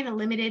 that's kind of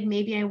limited.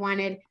 Maybe I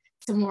wanted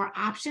some more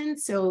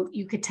options. So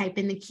you could type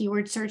in the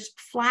keyword search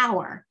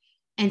flower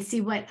and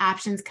see what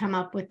options come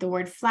up with the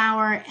word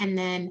flower. And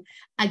then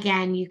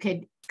again, you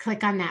could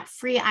click on that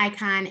free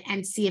icon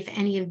and see if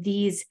any of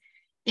these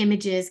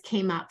images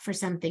came up for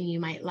something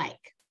you might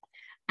like.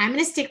 I'm going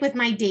to stick with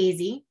my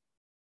Daisy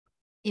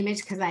image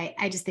because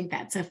I just think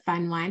that's a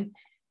fun one.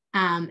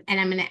 And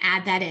I'm going to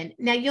add that in.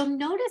 Now you'll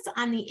notice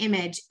on the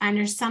image,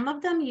 under some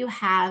of them, you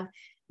have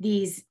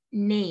these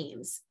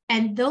names,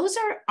 and those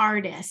are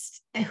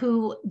artists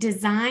who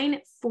design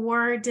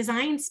for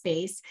Design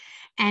Space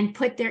and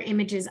put their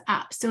images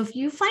up. So if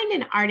you find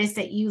an artist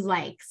that you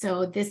like,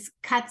 so this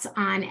cuts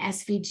on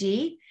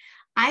SVG,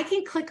 I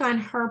can click on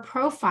her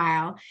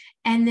profile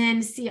and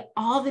then see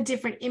all the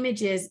different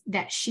images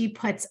that she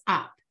puts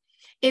up.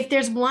 If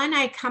there's one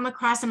I come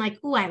across, I'm like,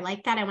 oh, I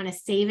like that, I want to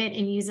save it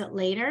and use it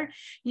later,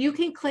 you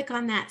can click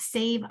on that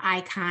save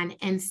icon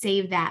and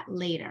save that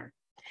later.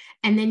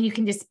 And then you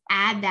can just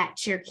add that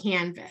to your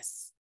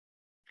canvas.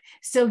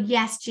 So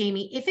yes,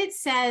 Jamie, if it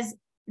says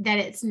that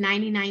it's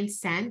 99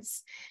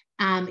 cents,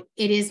 it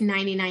is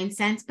 99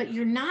 cents, but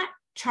you're not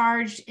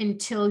charged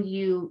until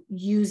you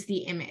use the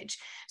image.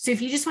 So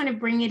if you just want to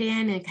bring it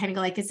in and kind of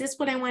go like, is this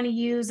what I want to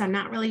use? I'm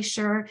not really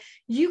sure.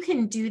 You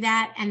can do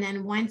that. And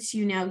then once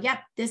you know, yep,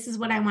 this is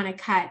what I want to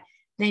cut,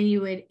 then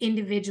you would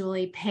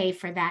individually pay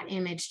for that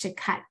image to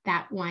cut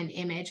that one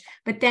image.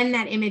 But then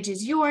that image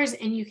is yours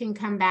and you can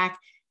come back.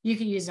 You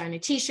could use it on a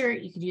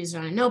t-shirt. You could use it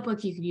on a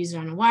notebook. You could use it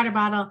on a water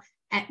bottle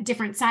at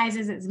different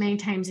sizes as many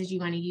times as you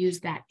want to use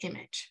that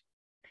image.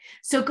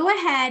 So go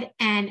ahead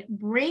and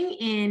bring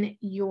in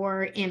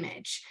your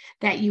image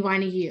that you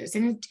want to use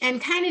and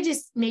kind of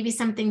just maybe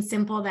something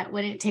simple that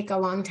wouldn't take a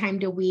long time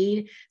to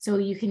weed so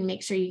you can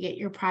make sure you get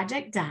your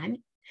project done.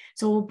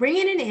 So we'll bring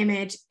in an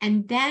image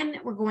and then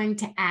we're going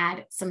to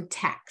add some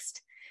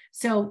text.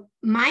 So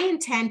my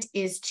intent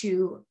is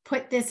to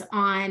put this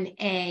on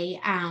a,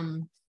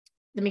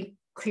 let me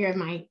clear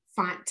my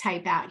font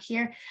type out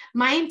here.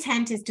 My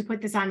intent is to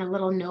put this on a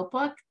little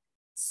notebook.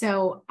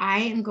 So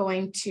I'm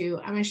going to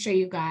show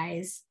you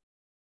guys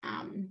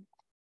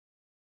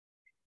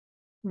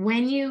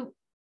when you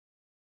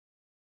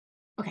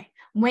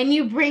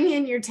bring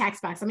in your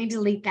text box, let me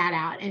delete that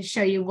out and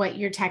show you what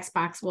your text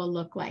box will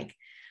look like.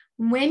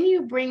 When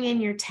you bring in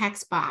your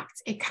text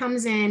box, it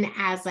comes in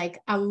as like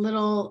a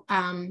little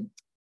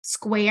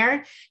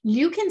square.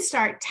 You can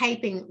start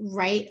typing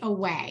right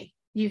away.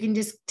 You can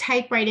just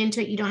type right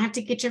into it. You don't have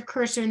to get your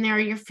cursor in there or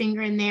your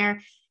finger in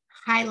there,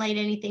 highlight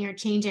anything or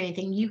change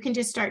anything. You can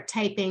just start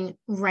typing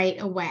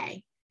right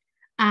away.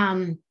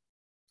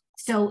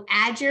 So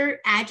add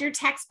your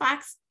text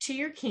box to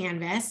your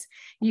canvas.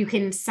 You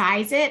can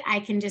size it. I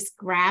can just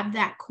grab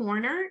that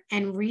corner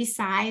and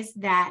resize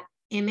that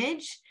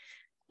image.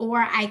 Or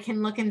I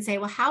can look and say,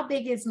 well, how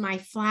big is my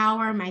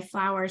flower? My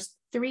flower's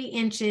 3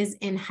 inches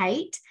in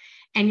height.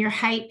 And your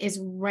height is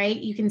right.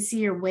 You can see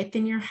your width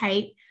and your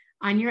height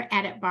on your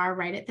edit bar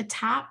right at the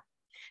top.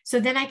 So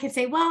then I could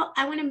say, well,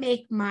 I want to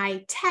make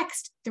my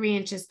text 3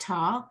 inches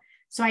tall.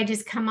 So I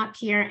just come up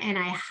here and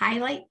I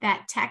highlight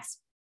that text,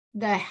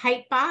 the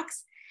height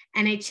box,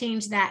 and I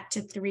change that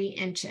to 3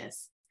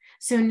 inches.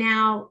 So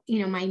now,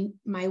 you know,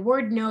 my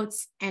word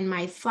notes and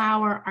my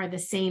flower are the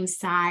same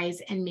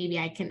size, and maybe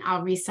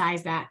I'll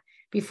resize that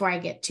before I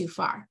get too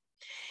far.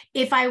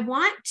 If I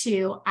want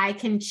to, I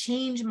can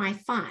change my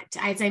font.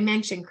 As I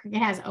mentioned, Cricut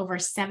has over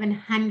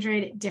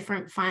 700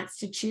 different fonts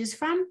to choose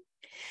from.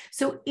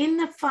 So in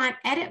the font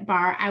edit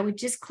bar, I would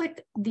just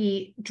click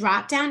the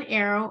drop down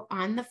arrow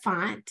on the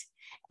font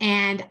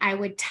and I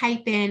would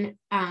type in,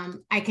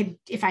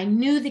 if I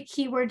knew the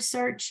keyword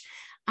search,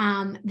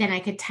 then I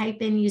could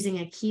type in using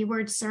a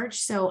keyword search.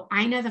 So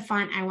I know the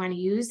font I want to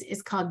use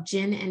is called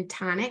Gin and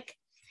Tonic.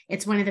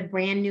 It's one of the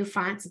brand new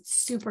fonts. It's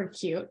super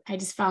cute. I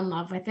just fell in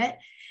love with it.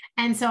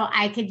 And so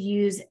I could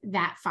use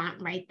that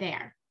font right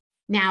there.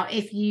 Now,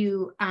 if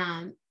you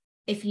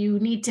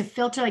need to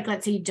filter, like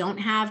let's say you don't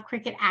have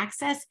Cricut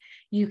access,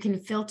 you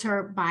can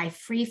filter by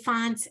free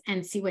fonts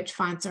and see which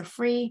fonts are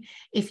free.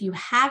 If you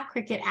have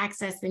Cricut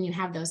access, then you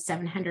have those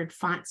 700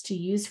 fonts to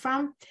use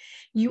from.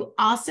 You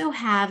also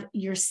have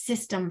your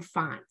system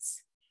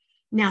fonts.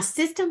 Now,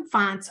 system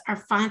fonts are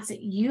fonts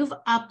that you've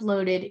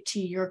uploaded to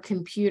your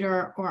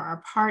computer or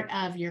are part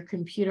of your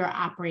computer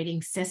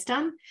operating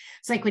system.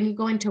 It's like when you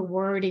go into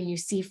Word and you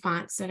see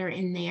fonts that are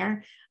in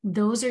there,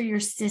 those are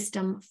your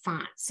system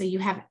fonts. So you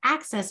have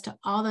access to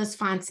all those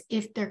fonts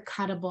if they're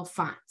cuttable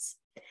fonts.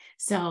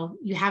 So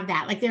you have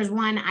that. Like there's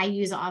one I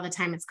use all the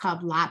time. It's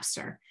called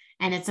Lobster.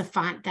 And it's a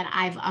font that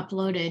I've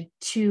uploaded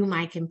to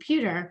my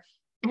computer.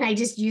 And I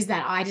just use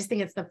that. I just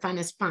think it's the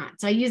funnest font.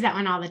 So I use that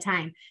one all the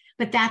time.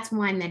 But that's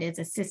one that is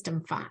a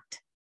system font.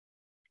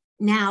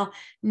 Now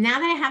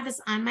that I have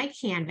this on my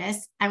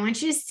canvas, I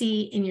want you to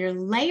see in your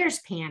layers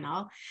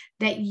panel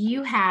that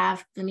you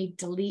have, let me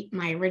delete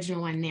my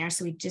original one there.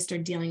 So we just are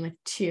dealing with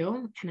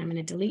 2, and I'm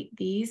going to delete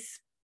these.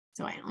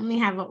 So I only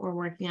have what we're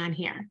working on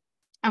here.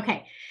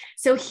 Okay,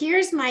 so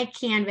here's my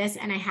canvas,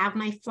 and I have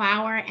my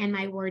flower and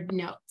my word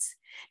notes.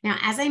 Now,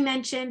 as I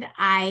mentioned,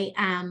 I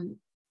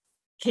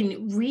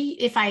can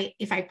if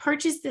I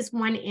purchase this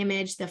one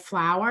image, the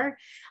flower,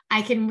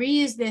 I can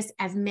reuse this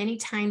as many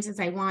times as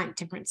I want,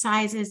 different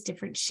sizes,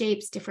 different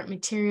shapes, different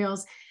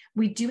materials.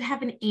 We do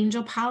have an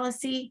angel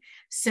policy.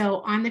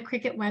 So on the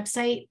Cricut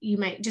website, you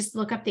might just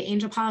look up the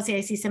angel policy.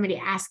 I see somebody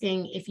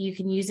asking if you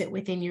can use it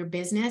within your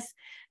business.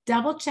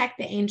 Double check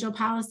the angel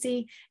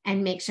policy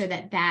and make sure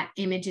that that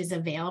image is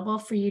available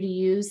for you to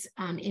use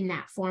in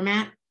that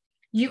format.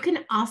 You can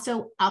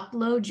also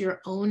upload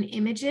your own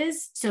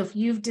images. So if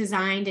you've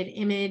designed an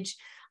image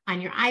on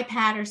your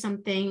iPad or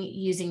something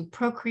using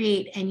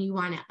Procreate and you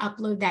want to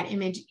upload that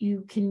image,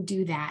 you can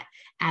do that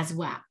as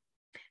well.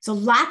 So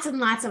lots and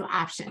lots of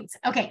options.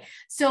 Okay,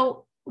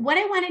 so what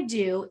I want to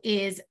do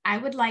is I'm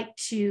going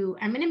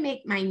to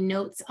make my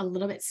notes a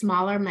little bit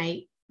smaller,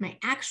 my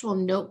actual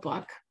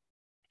notebook.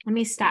 Let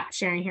me stop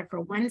sharing here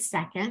for 1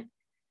 second,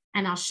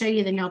 and I'll show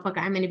you the notebook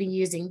I'm going to be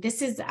using.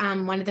 This is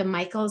one of the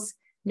Michael's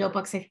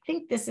notebooks. I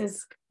think this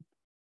is,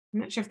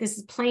 I'm not sure if this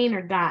is plain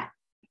or dot.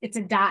 It's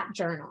a dot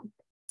journal.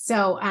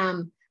 So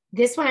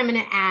this one, I'm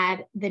going to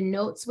add the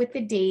notes with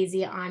the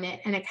daisy on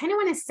it. And I kind of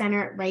want to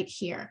center it right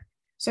here.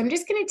 So I'm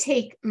just going to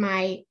take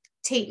my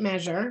tape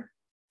measure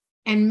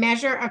and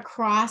measure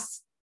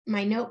across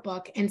my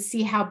notebook and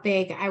see how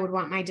big I would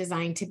want my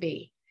design to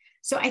be.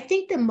 So I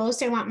think the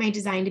most I want my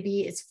design to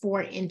be is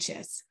 4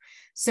 inches.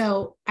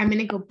 So I'm going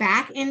to go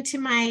back into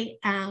my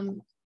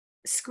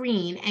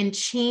screen and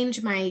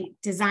change my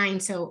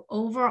design. So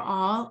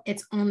overall,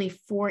 it's only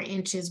 4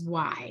 inches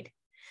wide.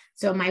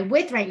 So my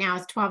width right now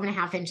is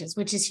 12.5 inches,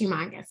 which is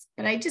humongous,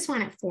 but I just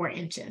want it 4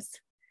 inches.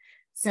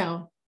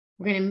 So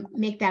we're going to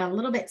make that a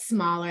little bit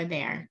smaller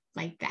there,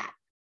 like that.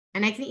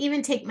 And I can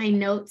even take my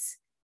notes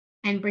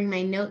and bring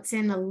my notes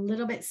in a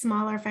little bit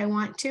smaller if I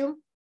want to.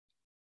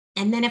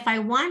 And then if I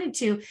wanted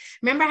to,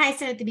 remember how I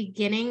said at the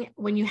beginning,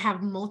 when you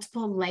have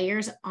multiple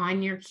layers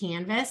on your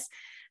canvas,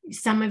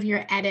 some of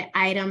your edit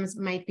items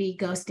might be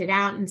ghosted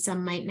out and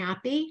some might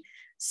not be.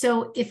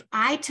 So if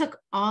I took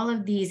all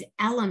of these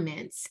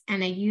elements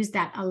and I use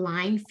that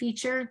align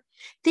feature,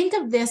 think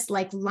of this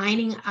like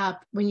lining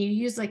up when you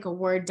use like a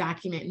Word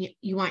document and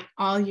you want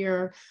all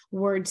your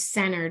words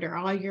centered or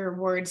all your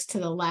words to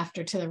the left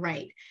or to the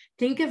right.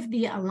 Think of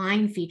the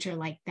align feature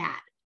like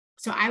that.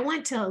 So I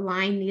want to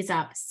align these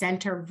up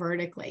center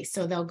vertically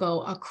so they'll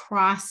go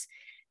across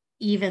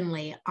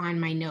evenly on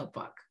my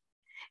notebook.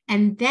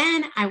 And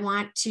then I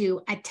want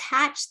to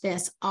attach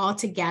this all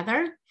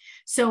together.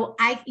 So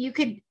you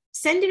could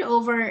send it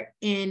over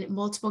in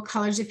multiple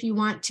colors if you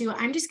want to.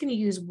 I'm just going to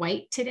use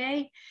white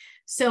today.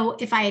 So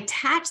if I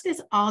attach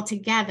this all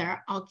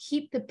together, I'll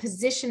keep the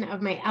position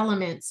of my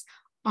elements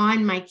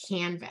on my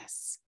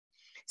canvas.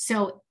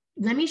 So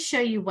let me show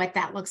you what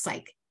that looks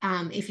like.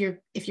 If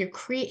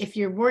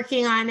you're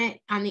working on it,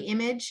 on the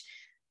image,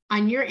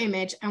 on your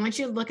image, I want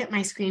you to look at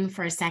my screen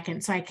for a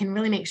second so I can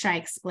really make sure I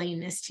explain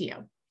this to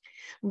you.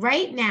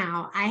 Right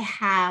now, I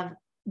have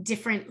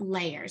different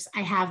layers.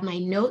 I have my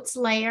notes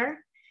layer,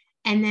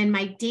 and then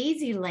my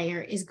daisy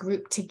layer is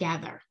grouped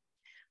together.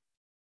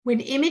 When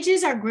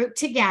images are grouped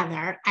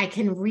together, I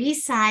can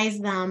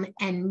resize them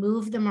and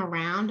move them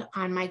around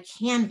on my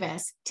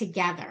canvas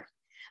together.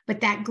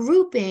 But that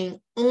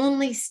grouping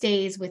only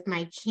stays with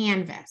my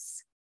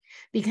canvas.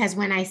 Because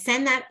when I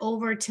send that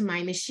over to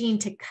my machine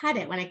to cut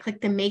it, when I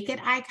click the make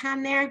it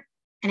icon there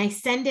and I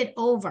send it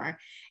over,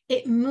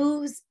 it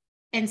moves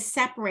and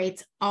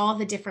separates all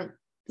the different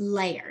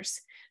layers.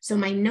 So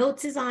my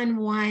notes is on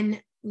one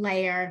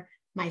layer,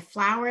 my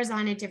flower is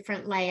on a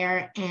different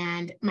layer,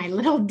 and my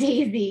little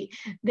daisy,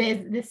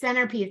 the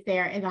centerpiece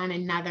there, is on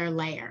another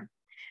layer.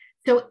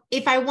 So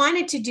if I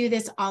wanted to do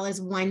this all as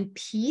one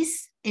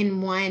piece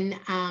in one,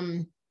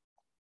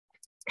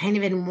 kind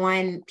of in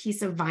one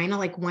piece of vinyl,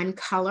 like one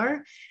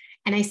color,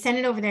 and I send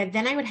it over there,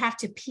 then I would have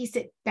to piece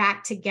it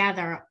back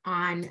together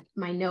on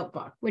my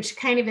notebook, which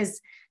kind of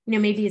is,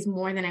 maybe is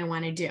more than I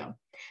want to do.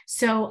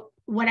 So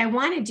what I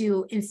want to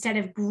do, instead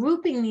of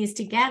grouping these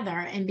together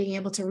and being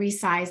able to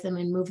resize them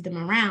and move them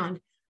around,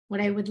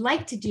 what I would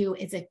like to do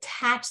is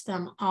attach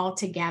them all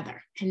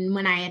together. And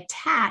when I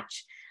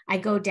attach, I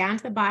go down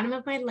to the bottom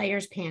of my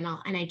layers panel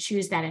and I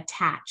choose that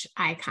attach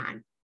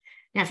icon.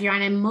 Now, if you're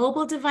on a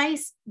mobile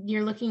device,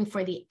 you're looking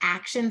for the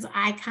actions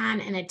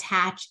icon, and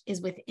attach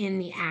is within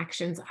the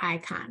actions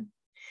icon.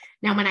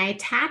 Now, when I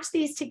attach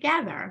these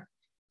together,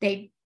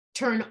 they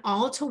turn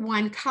all to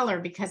one color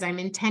because I'm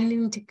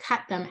intending to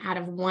cut them out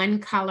of one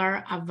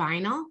color of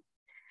vinyl.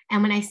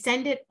 And when I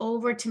send it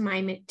over to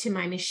my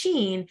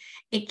machine,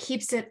 it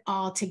keeps it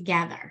all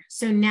together.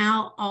 So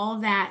now all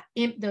that,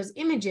 those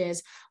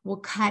images will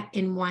cut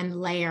in one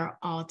layer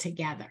all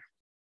together.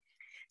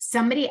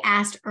 Somebody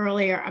asked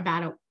earlier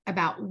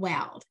about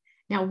weld.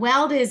 Now,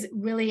 weld is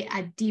really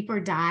a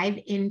deeper dive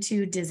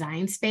into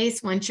design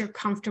space. Once you're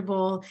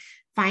comfortable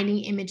finding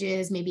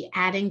images, maybe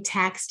adding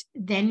text,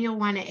 then you'll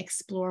want to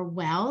explore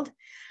weld.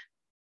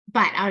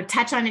 But I'll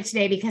touch on it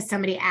today because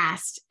somebody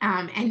asked,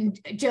 and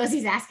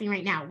Josie's asking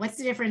right now, what's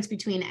the difference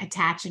between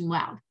attach and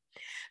weld?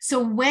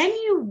 So when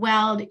you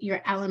weld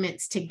your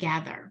elements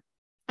together,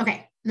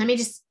 okay, let me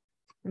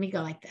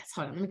go like this.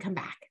 Hold on, let me come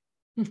back.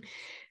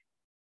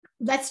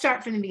 Let's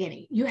start from the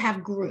beginning. You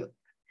have group.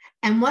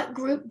 And what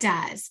group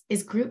does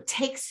is group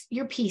takes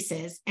your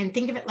pieces and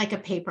think of it like a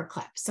paper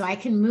clip. So I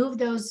can move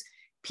those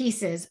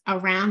pieces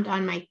around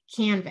on my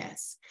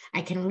canvas.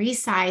 I can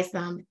resize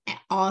them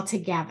all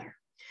together.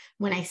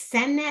 When I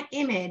send that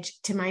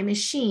image to my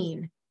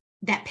machine,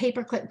 that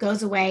paper clip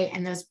goes away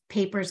and those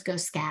papers go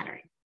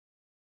scattering.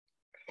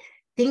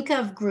 Think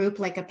of group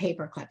like a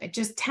paper clip. It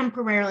just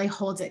temporarily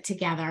holds it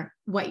together,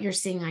 what you're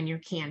seeing on your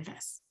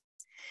canvas.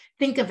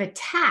 Think of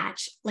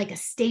attach like a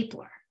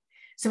stapler.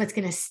 So it's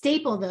going to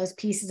staple those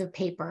pieces of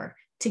paper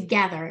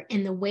together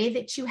in the way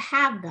that you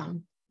have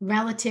them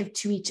relative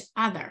to each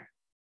other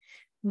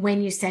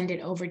when you send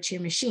it over to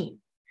your machine.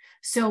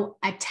 So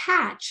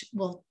attach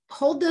will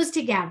hold those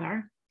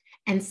together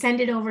and send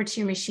it over to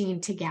your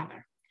machine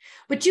together.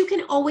 But you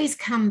can always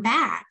come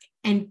back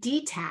and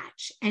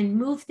detach and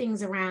move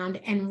things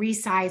around and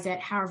resize it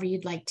however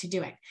you'd like to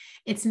do it.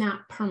 It's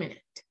not permanent.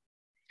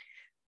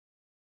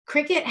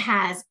 Cricut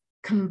has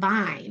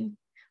combine,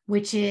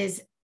 which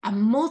is a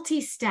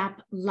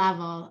multi-step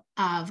level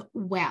of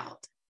weld.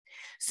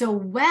 So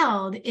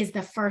weld is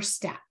the first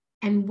step,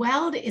 and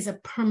weld is a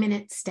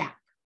permanent step.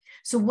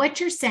 So what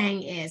you're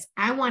saying is,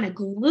 I want to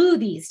glue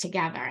these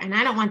together and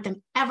I don't want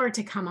them ever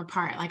to come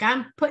apart. Like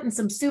I'm putting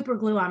some super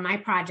glue on my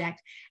project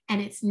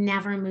and it's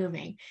never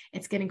moving.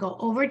 It's going to go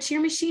over to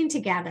your machine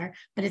together,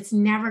 but it's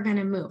never going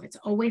to move. It's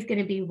always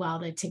going to be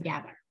welded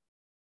together.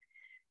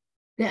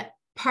 The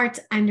parts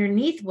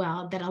underneath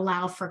weld that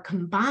allow for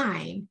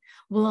combine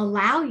will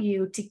allow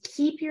you to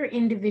keep your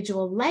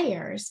individual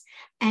layers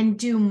and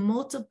do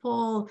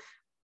multiple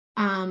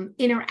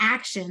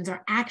interactions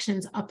or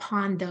actions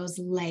upon those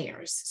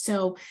layers.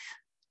 So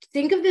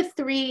think of the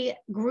three: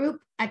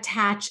 group,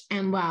 attach,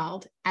 and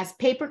weld as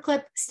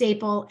paperclip,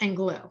 staple, and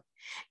glue.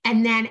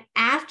 And then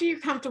after you're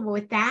comfortable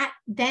with that,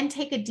 then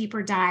take a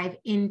deeper dive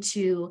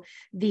into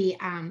the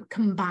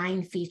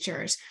combine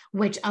features,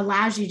 which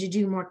allows you to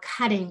do more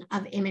cutting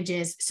of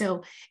images.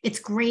 So it's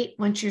great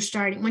once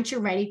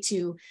you're ready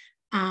to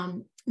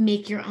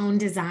make your own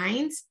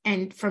designs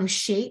and from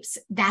shapes,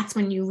 that's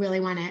when you really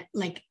want to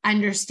like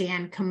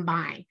understand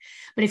combine.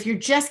 But if you're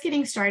just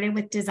getting started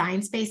with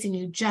design space and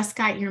you just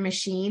got your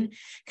machine,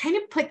 kind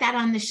of put that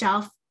on the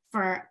shelf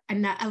for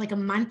like a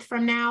month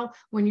from now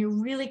when you're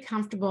really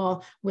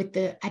comfortable with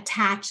the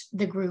attach,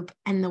 the group,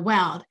 and the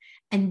weld,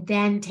 and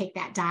then take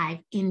that dive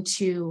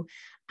into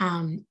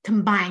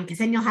combine, because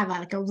then you'll have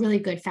like a really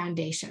good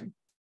foundation.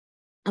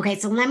 Okay,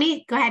 so let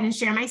me go ahead and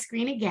share my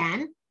screen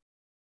again.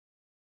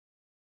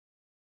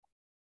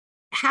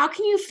 How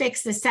can you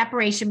fix the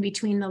separation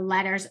between the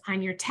letters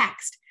on your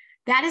text?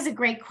 That is a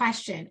great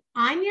question.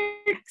 On your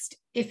text,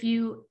 if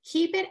you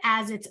keep it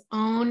as its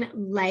own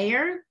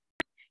layer,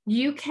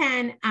 you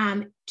can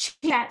check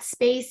that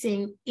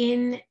spacing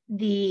in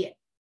the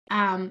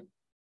edit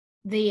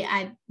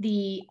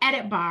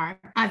bar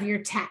of your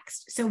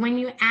text. So when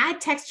you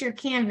add text to your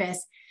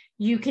canvas,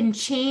 you can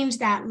change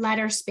that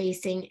letter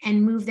spacing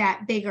and move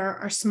that bigger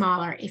or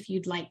smaller if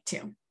you'd like to.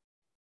 So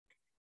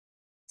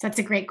that's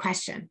a great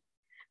question.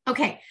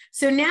 Okay,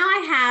 so now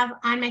I have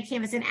on my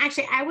canvas, and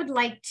actually I would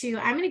like to,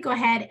 I'm going to go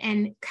ahead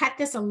and cut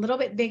this a little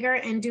bit bigger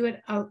and do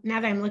it, now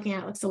that I'm looking at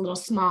it, it looks a little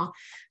small.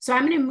 So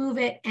I'm going to move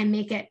it and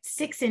make it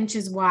 6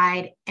 inches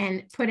wide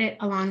and put it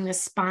along the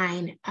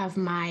spine of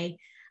my,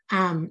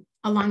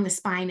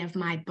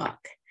 book.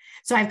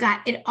 So I've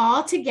got it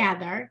all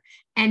together,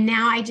 and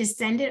now I just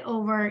send it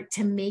over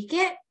to make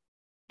it,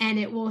 and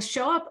it will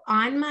show up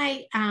on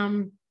my,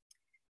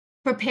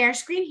 prepare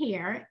screen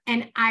here,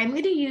 and I'm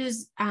going to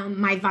use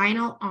my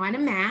vinyl on a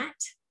mat.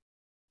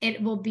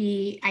 It will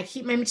be, I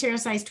keep my material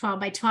size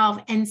 12 by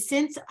 12, and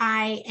since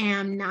I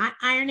am not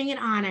ironing it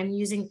on, I'm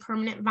using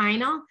permanent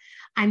vinyl.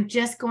 I'm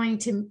just going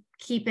to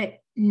keep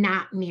it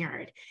not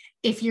mirrored.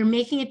 If you're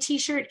making a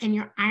t-shirt and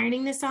you're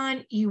ironing this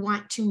on, you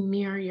want to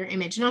mirror your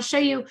image, and I'll show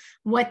you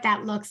what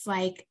that looks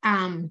like,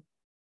 how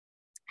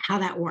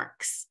that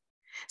works.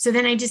 So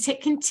then I just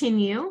hit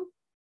continue.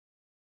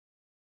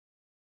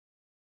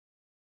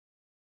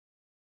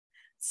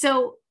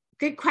 So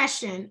good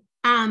question.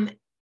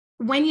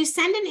 When you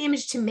send an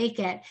image to make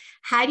it,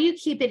 how do you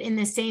keep it in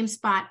the same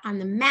spot on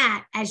the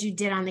mat as you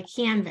did on the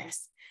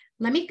canvas?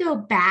 Let me go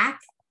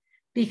back,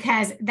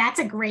 because that's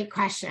a great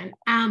question.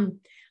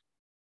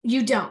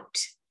 You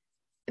don't.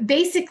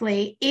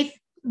 Basically,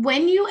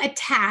 when you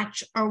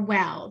attach or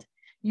weld,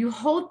 you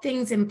hold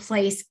things in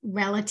place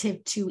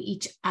relative to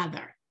each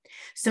other.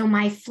 So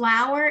my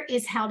flower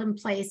is held in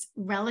place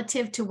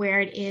relative to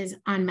where it is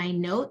on my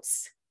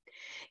notes.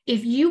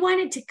 If you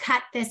wanted to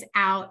cut this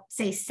out,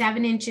 say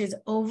 7 inches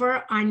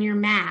over on your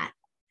mat,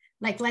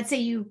 like let's say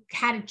you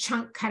had a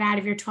chunk cut out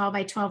of your 12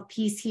 by 12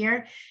 piece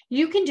here,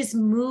 you can just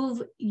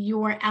move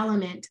your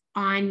element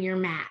on your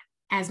mat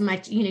as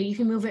much, you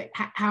can move it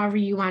however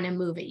you want to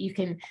move it. You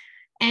can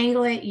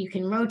angle it, you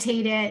can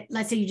rotate it.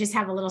 Let's say you just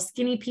have a little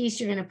skinny piece,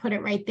 you're going to put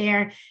it right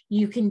there.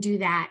 You can do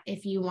that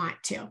if you want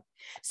to.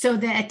 So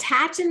the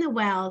attach and the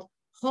weld,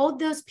 hold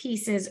those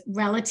pieces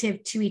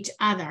relative to each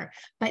other,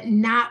 but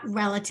not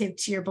relative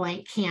to your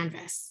blank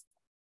canvas.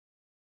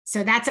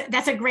 So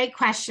that's a great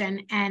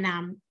question,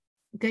 and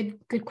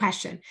good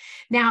question.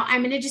 Now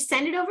I'm going to just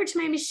send it over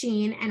to my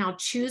machine and I'll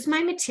choose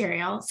my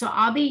material. So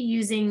I'll be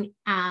using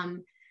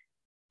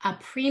a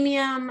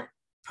premium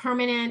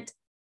permanent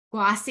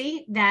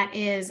glossy. That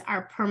is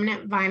our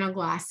permanent vinyl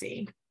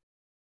glossy.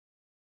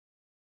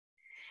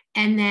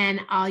 And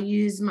then I'll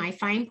use my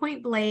fine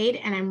point blade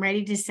and I'm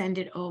ready to send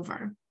it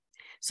over.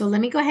 So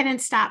let me go ahead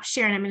and stop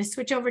sharing. I'm going to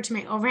switch over to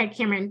my overhead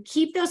camera and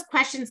keep those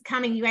questions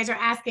coming. You guys are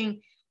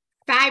asking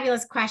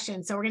fabulous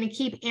questions. So we're going to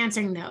keep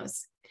answering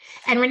those.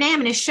 And Renee, I'm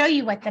going to show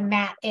you what the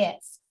mat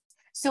is.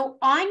 So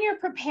on your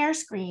prepare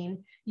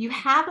screen, you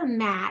have a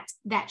mat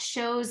that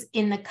shows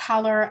in the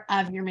color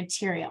of your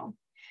material.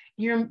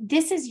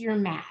 This is your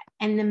mat,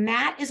 and the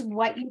mat is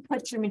what you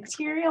put your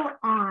material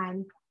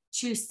on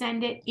to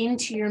send it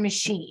into your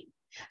machine.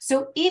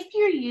 So if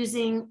you're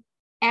using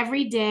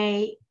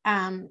everyday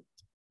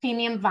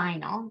premium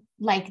vinyl,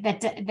 like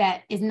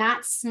that is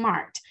not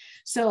smart.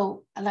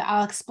 So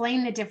I'll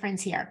explain the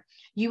difference here.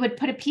 You would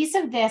put a piece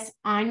of this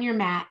on your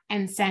mat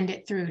and send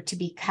it through to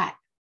be cut.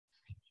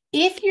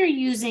 If you're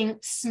using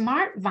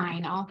smart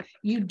vinyl,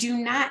 you do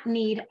not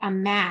need a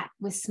mat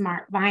with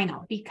smart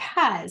vinyl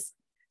because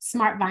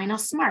smart vinyl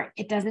smart.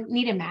 It doesn't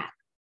need a mat.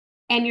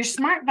 And your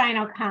smart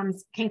vinyl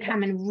can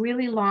come in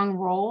really long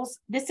rolls.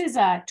 This is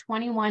a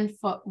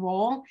 21-foot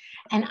roll,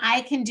 and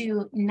I can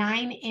do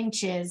 9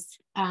 inches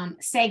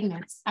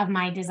segments of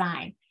my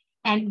design.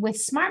 And with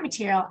smart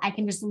material, I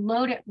can just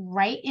load it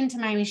right into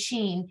my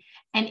machine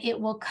and it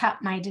will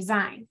cut my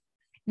design.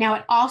 Now,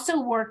 it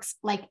also works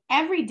like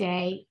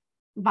everyday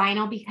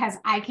vinyl because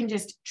I can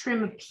just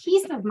trim a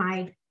piece of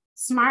my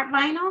smart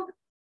vinyl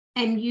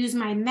and use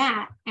my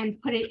mat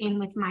and put it in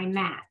with my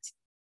mat.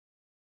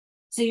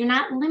 So you're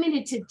not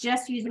limited to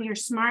just using your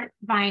smart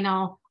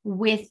vinyl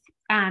with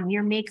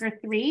your Maker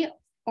 3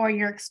 or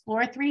your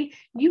Explorer 3.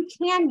 You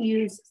can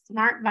use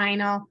smart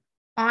vinyl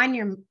on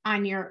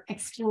your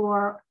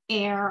Explorer,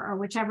 Air, or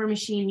whichever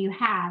machine you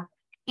have,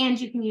 and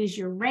you can use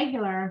your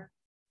regular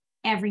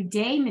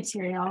everyday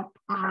material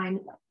on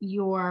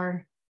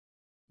your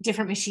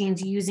different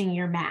machines using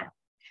your mat.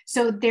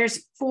 So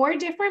there's 4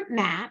 different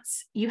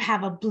mats. You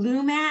have a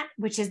blue mat,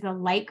 which is the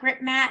light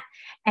grip mat.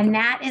 And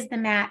that is the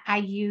mat I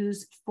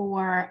use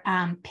for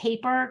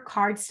paper,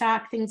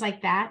 cardstock, things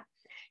like that.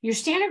 Your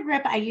standard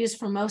grip I use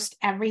for most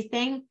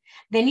everything.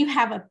 Then you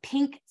have a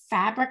pink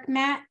fabric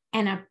mat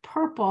and a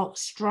purple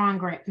strong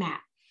grip mat.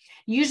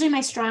 Usually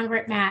my strong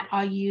grip mat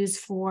I'll use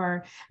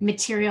for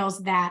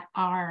materials that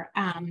are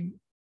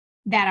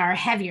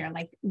heavier,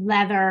 like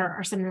leather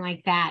or something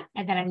like that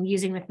I'm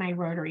using with my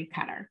rotary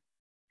cutter.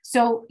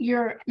 So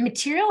your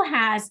material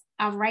has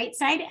a right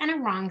side and a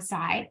wrong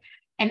side,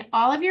 and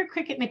all of your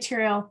Cricut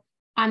material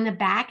on the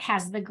back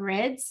has the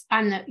grids,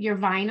 your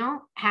vinyl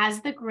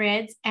has the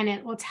grids, and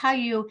it will tell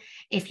you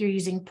if you're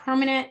using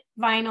permanent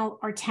vinyl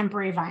or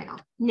temporary vinyl.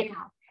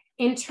 Now,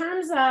 in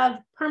terms of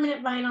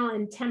permanent vinyl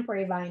and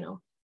temporary vinyl,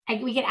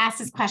 we get asked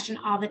this question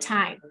all the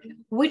time.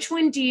 Which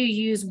one do you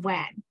use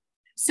when?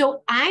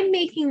 So I'm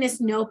making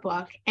this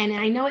notebook, and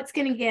I know it's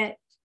going to get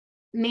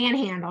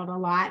manhandled a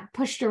lot,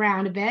 pushed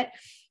around a bit.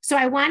 So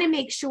I want to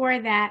make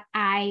sure that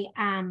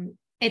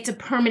it's a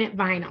permanent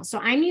vinyl. So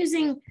I'm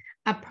using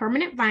a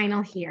permanent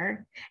vinyl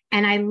here,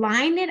 and I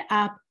line it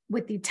up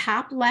with the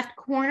top left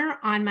corner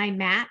on my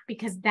mat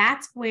because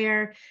that's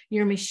where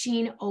your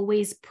machine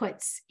always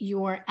puts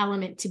your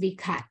element to be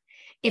cut.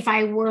 If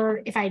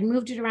I'd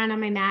moved it around on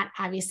my mat,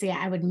 obviously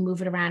I would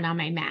move it around on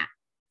my mat.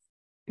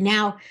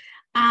 Now,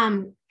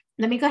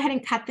 let me go ahead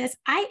and cut this.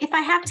 If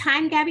I have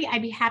time, Gabby,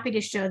 I'd be happy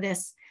to show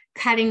this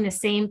cutting the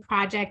same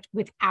project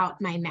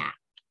without my mat.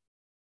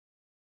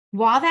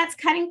 While that's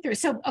cutting through,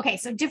 so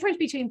difference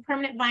between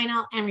permanent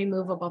vinyl and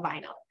removable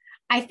vinyl.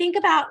 I think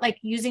about like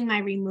using my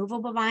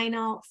removable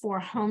vinyl for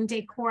home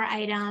decor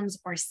items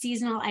or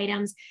seasonal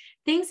items,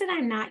 things that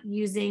I'm not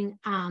using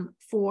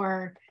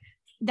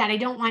that I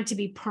don't want to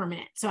be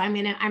permanent. So I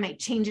might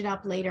change it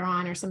up later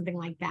on or something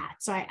like that.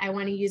 So I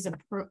want to use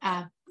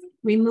a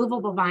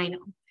removable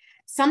vinyl.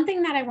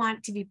 Something that I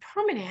want to be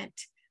permanent,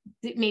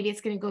 maybe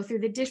it's going to go through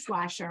the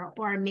dishwasher,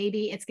 or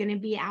maybe it's going to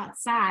be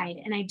outside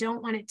and I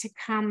don't want it to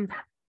come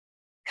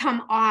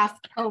off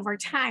over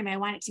time. I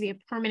want it to be a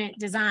permanent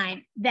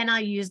design. Then I'll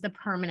use the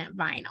permanent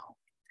vinyl.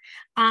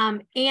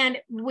 And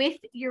with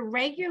your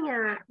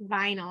regular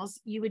vinyls,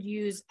 you would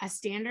use a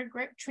standard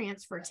grip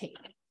transfer tape.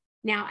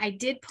 Now I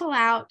did pull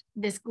out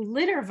this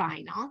glitter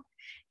vinyl,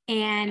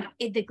 and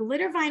the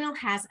glitter vinyl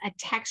has a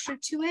texture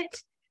to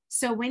it.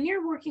 So when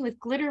you're working with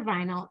glitter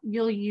vinyl,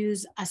 you'll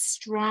use a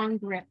strong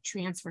grip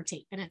transfer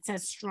tape, and it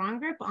says strong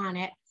grip on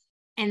it.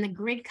 And the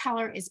grid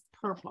color is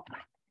purple.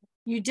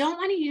 You don't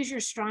want to use your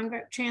strong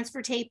grip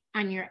transfer tape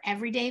on your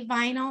everyday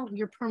vinyl,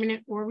 your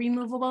permanent or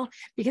removable,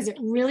 because it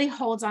really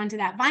holds onto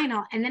that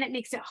vinyl, and then it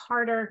makes it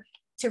harder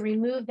to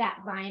remove that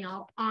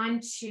vinyl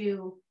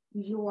onto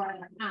your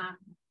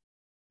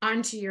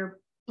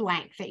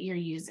blank that you're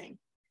using.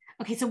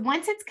 Okay, so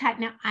once it's cut,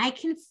 now I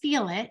can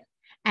feel it,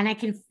 and I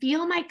can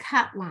feel my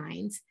cut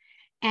lines,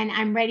 and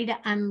I'm ready to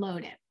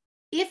unload it.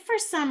 If for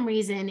some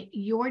reason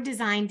your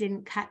design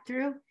didn't cut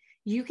through,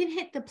 you can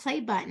hit the play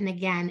button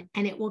again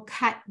and it will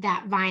cut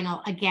that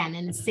vinyl again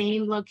in the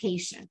same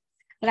location.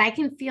 But I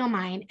can feel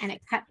mine and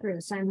it cut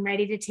through, so I'm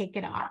ready to take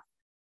it off.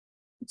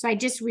 So I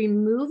just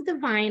remove the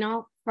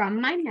vinyl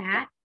from my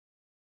mat,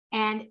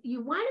 and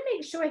you want to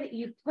make sure that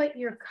you put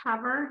your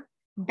cover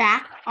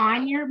back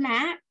on your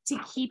mat to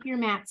keep your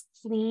mats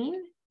clean.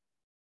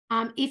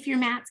 If your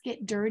mats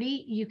get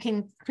dirty, you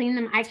can clean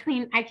them.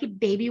 I keep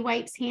baby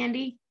wipes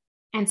handy,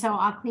 and so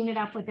I'll clean it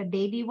up with a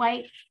baby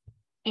wipe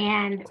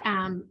and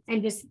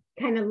just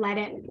kind of let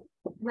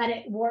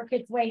it work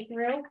its way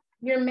through.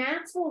 Your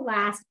mats will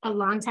last a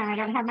long time. I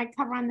don't have my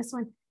cover on this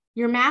one.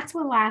 Your mats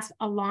will last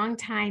a long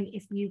time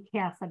if you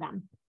care for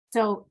them.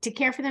 So to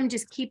care for them,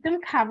 just keep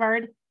them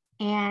covered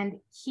and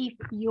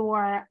keep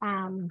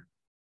them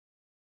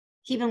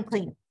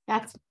clean.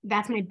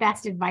 That's my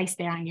best advice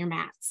there on your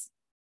mats.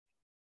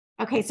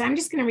 Okay, so I'm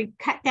just going to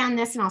cut down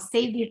this, and I'll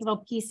save these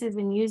little pieces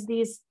and use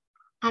these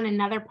on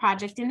another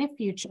project in the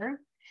future.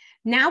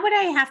 Now what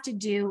I have to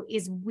do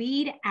is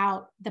weed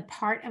out the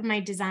part of my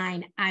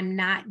design I'm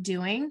not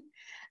doing.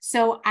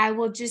 So I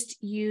will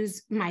just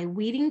use my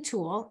weeding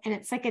tool, and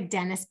it's like a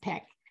dentist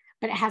pick,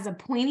 but it has a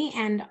pointy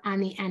end on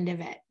the end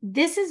of it.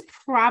 This is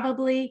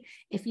probably,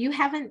 if you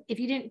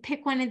didn't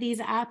pick one of these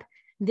up,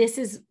 this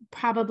is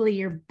probably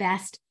your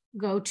best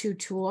go-to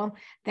tool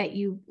that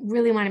you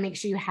really want to make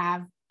sure you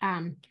have.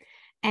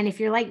 And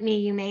if you're like me,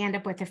 you may end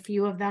up with a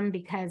few of them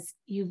because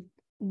you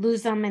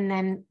lose them and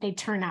then they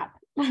turn up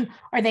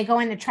or they go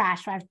in the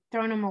trash. So I've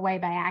thrown them away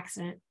by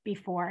accident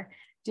before.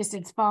 Just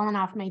it's fallen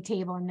off my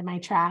table into my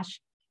trash.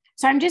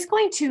 So I'm just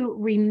going to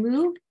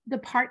remove the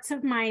parts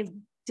of my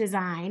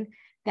design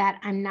that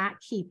I'm not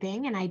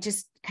keeping. And I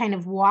just kind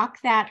of walk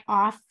that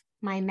off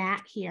my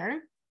mat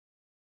here.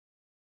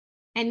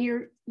 And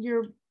your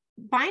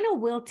vinyl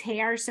will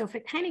tear. So if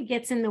it kind of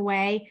gets in the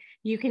way,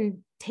 you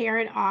can tear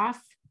it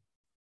off.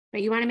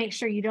 But you want to make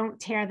sure you don't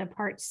tear the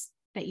parts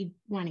that you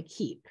want to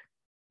keep.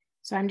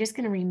 So I'm just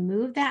going to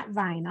remove that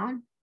vinyl.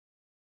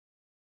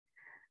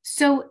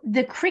 So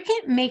the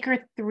Cricut Maker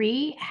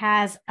 3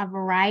 has a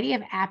variety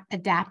of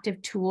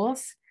adaptive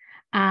tools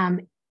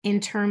in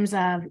terms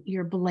of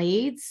your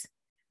blades.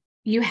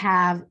 You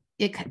have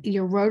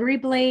your rotary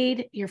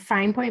blade, your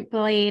fine point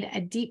blade,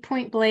 a deep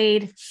point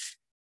blade,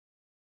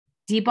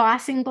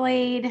 debossing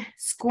blade,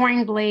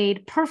 scoring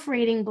blade,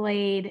 perforating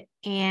blade,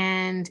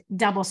 and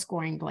double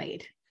scoring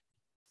blade.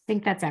 I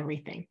think that's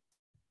everything.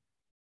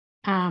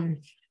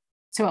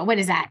 So what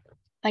is that?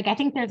 Like, I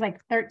think there's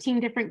like 13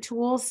 different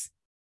tools.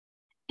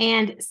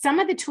 And some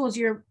of the tools,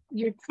 your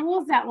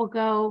tools that will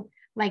go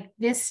like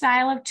this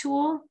style of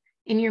tool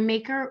in your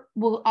Maker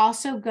will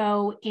also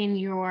go in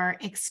your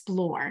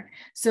Explore.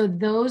 So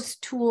those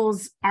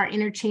tools are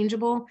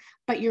interchangeable,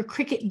 but your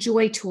Cricut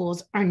Joy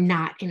tools are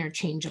not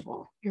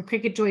interchangeable. Your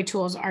Cricut Joy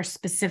tools are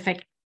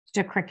specific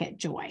to Cricut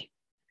Joy.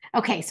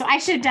 Okay, so I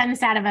should have done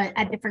this out of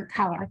a different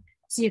color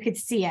so you could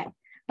see it.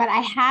 But I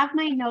have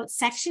my notes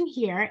section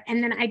here,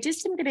 and then I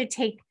just am going to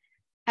take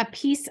a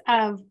piece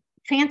of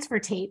transfer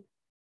tape,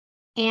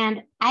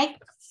 and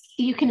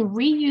you can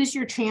reuse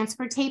your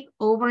transfer tape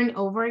over and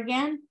over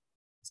again.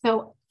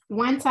 So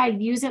once I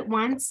use it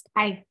once,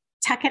 I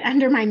tuck it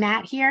under my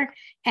mat here,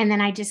 and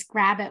then I just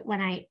grab it when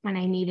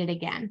I need it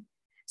again.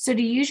 So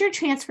to use your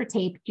transfer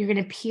tape, you're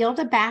going to peel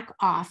the back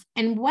off,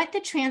 and what the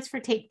transfer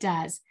tape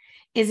does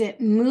is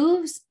it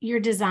moves your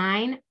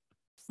design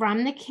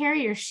from the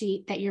carrier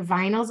sheet that your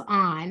vinyl's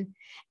on,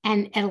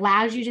 and it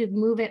allows you to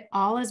move it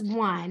all as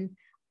one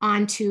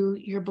onto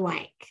your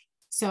blank.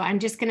 So I'm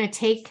just going to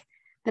take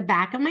the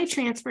back of my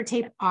transfer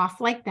tape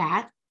off like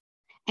that.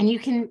 And you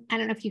can, I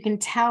don't know if you can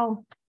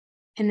tell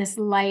in this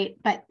light,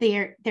 but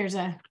the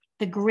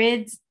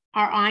grids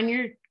are on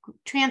your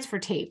transfer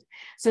tape.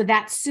 So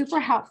that's super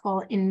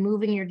helpful in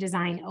moving your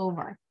design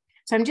over.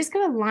 So I'm just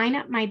going to line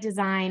up my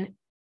design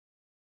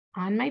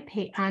on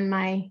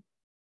my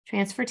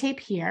transfer tape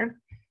here.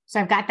 So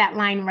I've got that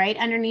line right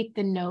underneath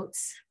the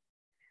notes.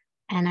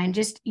 And I'm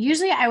just,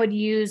 usually I would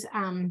use,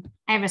 I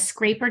have a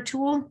scraper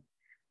tool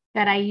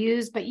that I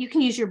use, but you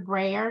can use your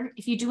brayer.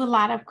 If you do a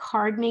lot of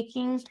card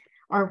making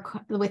or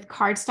with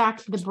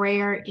cardstock, the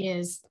brayer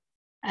is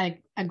a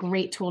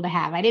great tool to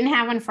have. I didn't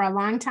have one for a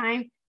long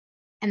time.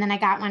 And then I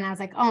got one, I was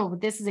like, oh,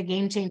 this is a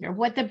game changer.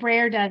 What the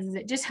brayer does is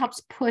it just helps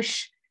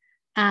push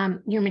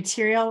your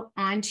material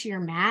onto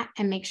your mat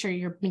and make sure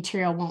your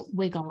material won't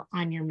wiggle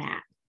on your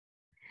mat.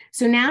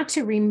 So now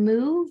to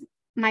remove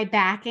my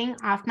backing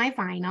off my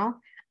vinyl,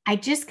 I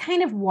just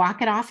kind of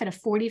walk it off at a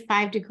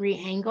 45-degree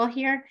angle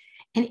here.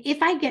 And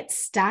if I get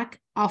stuck,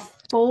 I'll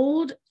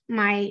fold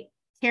my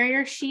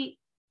carrier sheet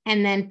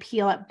and then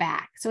peel it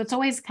back. So it's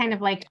always kind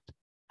of like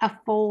a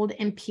fold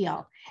and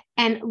peel.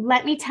 And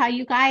let me tell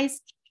you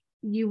guys,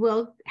 you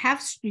will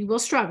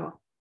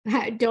struggle.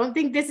 Don't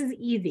think this is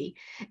easy.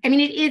 I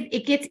mean,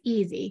 it gets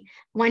easy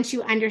once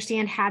you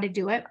understand how to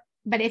do it.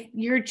 But if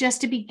you're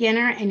just a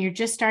beginner and you're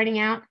just starting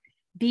out,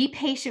 be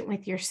patient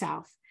with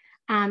yourself.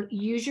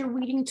 Use your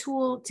weeding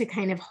tool to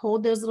kind of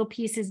hold those little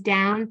pieces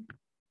down.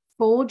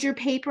 Fold your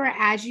paper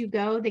as you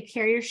go, the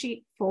carrier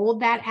sheet,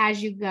 fold that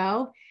as you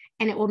go,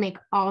 and it will make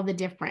all the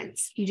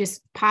difference. You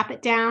just pop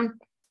it down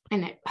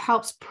and it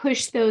helps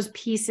push those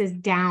pieces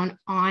down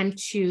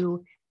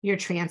onto your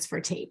transfer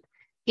tape.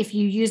 If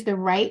you use the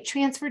right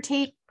transfer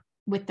tape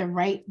with the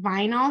right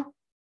vinyl,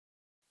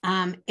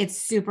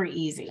 it's super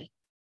easy.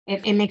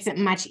 It makes it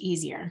much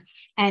easier.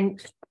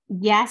 And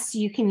yes,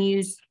 you can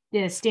use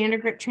the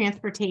standard grip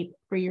transfer tape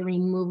for your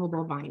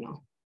removable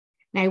vinyl.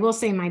 Now I will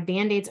say my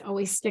Band-Aids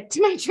always stick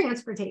to my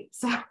transfer tape.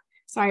 So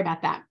sorry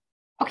about that.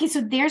 Okay, so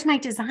there's my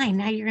design.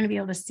 Now you're going to be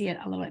able to see it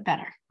a little bit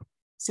better.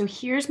 So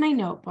here's my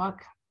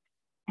notebook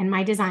and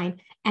my design.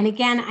 And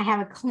again, I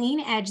have a clean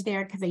edge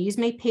there because I use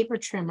my paper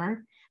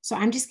trimmer. So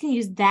I'm just going to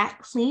use that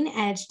clean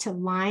edge to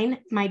line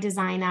my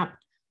design up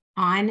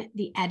on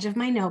the edge of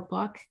my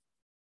notebook.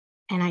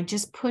 And I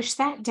just push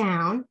that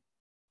down.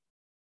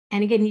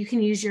 And again, you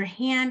can use your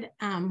hand.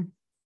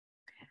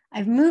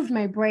 I've moved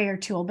my brayer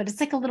tool, but it's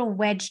like a little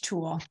wedge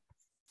tool.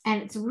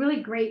 And it's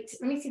really great.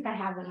 Let me see if I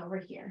have one over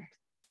here.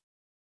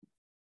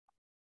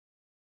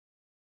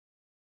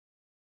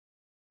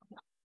 I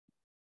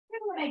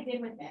don't know what I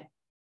did with it.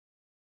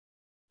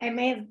 I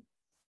may have,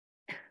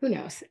 who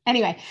knows?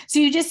 Anyway, so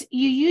you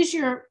use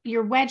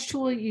your wedge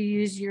tool, you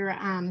use your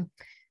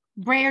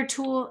brayer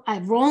tool, a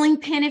rolling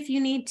pin if you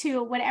need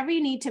to, whatever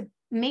you need to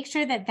make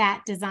sure that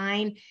that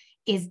design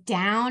is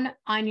down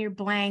on your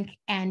blank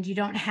and you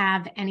don't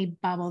have any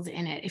bubbles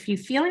in it. If you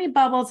feel any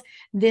bubbles,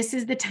 this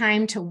is the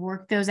time to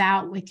work those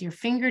out with your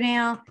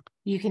fingernail.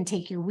 You can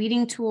take your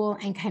weeding tool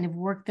and kind of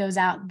work those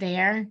out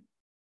there.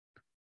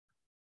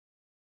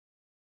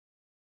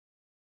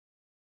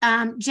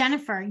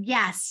 Jennifer,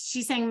 yes,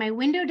 she's saying my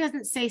window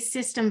doesn't say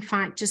system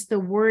font, just the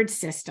word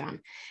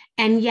system.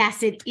 And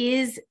yes, it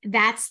is,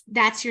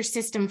 that's your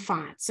system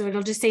font. So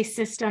it'll just say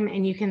system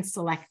and you can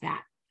select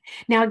that.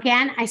 Now,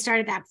 again, I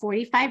start at that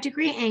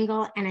 45-degree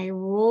angle and I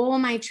roll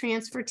my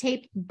transfer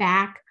tape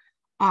back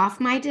off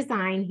my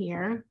design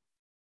here.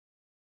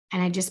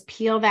 And I just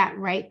peel that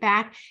right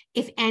back.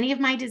 If any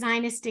of my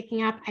design is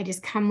sticking up, I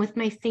just come with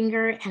my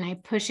finger and I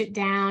push it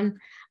down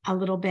a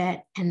little bit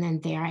and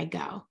then there I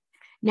go.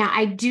 Now,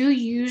 I do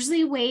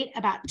usually wait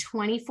about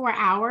 24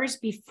 hours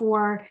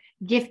before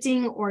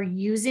gifting or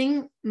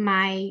using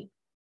my,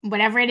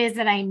 whatever it is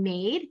that I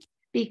made,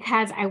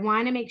 because I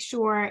want to make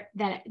sure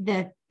that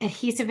the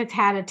adhesive has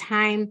had a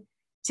time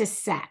to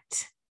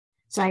set.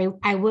 So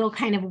I will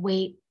kind of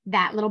wait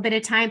that little bit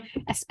of time,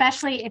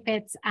 especially if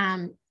it's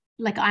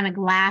like on a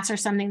glass or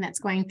something that's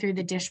going through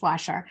the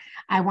dishwasher.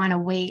 I want to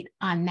wait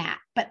on that.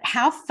 But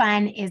how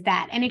fun is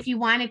that? And if you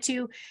wanted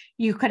to,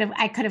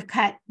 I could have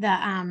cut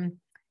the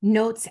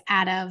notes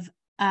out of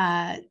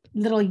a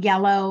little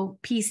yellow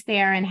piece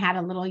there and had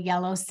a little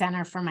yellow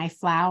center for my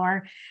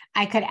flower.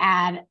 I could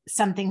add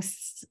something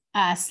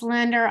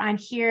slender on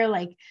here,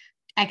 like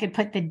I could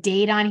put the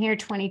date on here,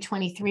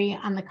 2023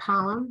 on the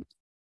column.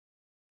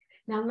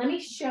 Now let me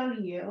show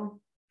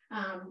you.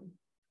 I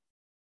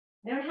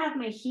don't have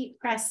my heat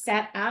press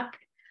set up,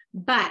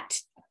 but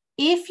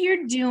if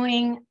you're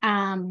doing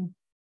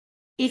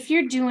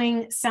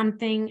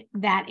something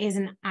that is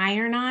an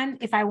iron-on,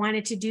 if I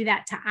wanted to do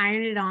that to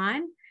iron it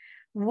on,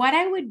 what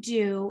I would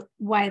do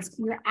was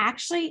you're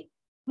actually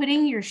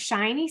putting your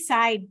shiny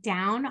side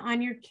down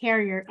on your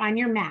carrier, on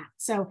your mat.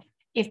 So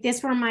if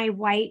this were my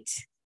white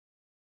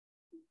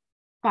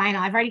vinyl,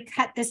 I've already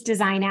cut this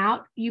design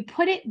out. You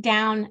put it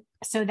down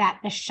so that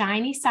the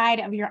shiny side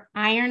of your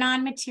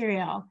iron-on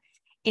material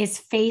is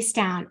face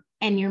down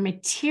and your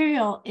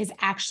material is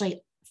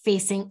actually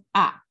facing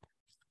up.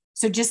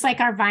 So just like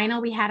our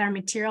vinyl, we had our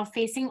material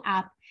facing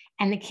up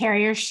and the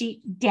carrier sheet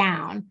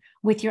down.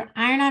 With your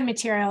iron-on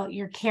material,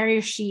 your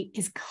carrier sheet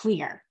is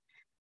clear.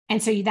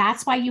 And so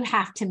that's why you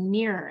have to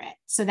mirror it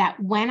so that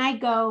when I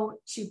go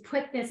to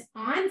put this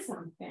on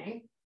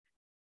something,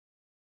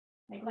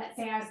 like let's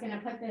say I was going to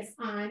put this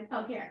on,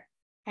 oh, here,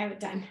 I have it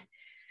done.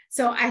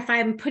 So if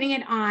I'm putting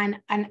it on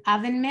an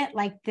oven mitt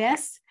like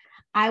this,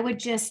 I would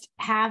just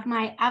have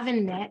my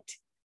oven mitt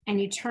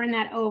and you turn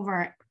that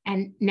over.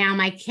 And now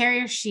my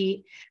carrier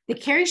sheet, the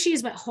carrier sheet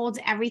is what holds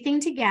everything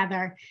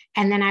together.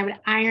 And then I would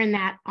iron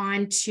that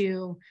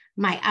onto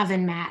my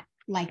oven mat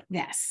like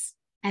this.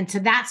 And so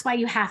that's why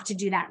you have to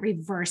do that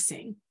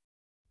reversing.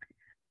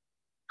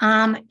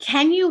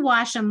 Can you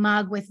wash a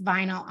mug with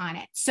vinyl on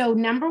it? So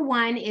number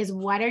one is,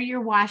 what are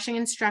your washing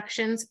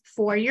instructions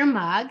for your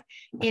mug?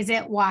 Is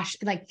it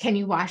can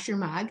you wash your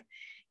mug?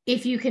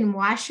 If you can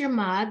wash your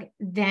mug,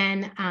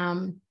 then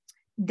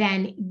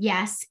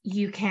yes,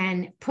 you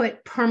can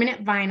put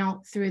permanent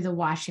vinyl through the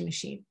washing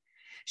machine.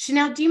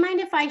 Chanel, do you mind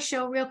if I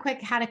show real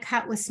quick how to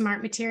cut with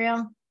smart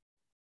material?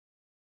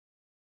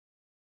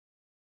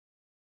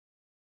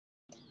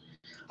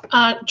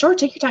 Sure,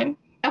 take your time.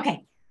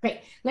 Okay,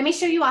 great. Let me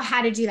show you all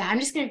how to do that. I'm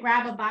just going to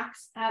grab a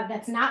box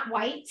that's not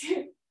white.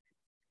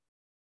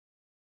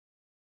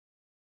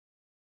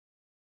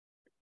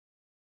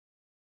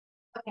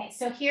 Okay,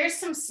 so here's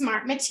some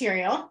smart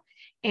material.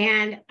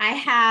 And I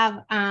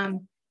have,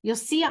 you'll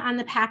see on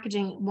the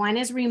packaging, one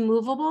is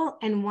removable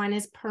and one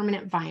is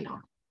permanent vinyl.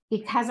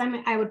 Because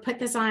I would put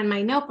this on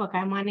my notebook,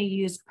 I want to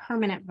use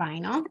permanent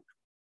vinyl.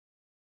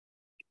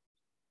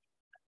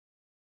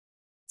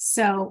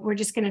 So we're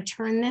just going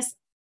to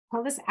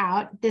pull this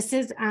out. This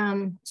is,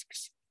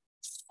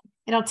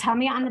 it'll tell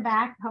me on the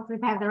back, hopefully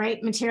if I have the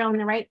right material in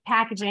the right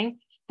packaging,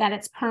 that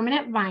it's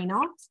permanent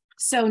vinyl.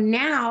 So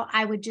now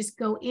I would just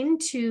go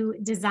into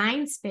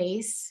Design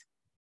Space.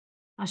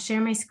 I'll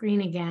share my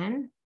screen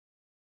again.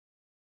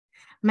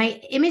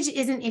 My image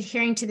isn't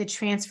adhering to the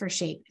transfer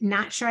shape.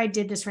 Not sure I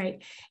did this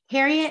right.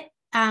 Harriet,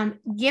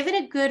 give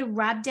it a good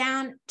rub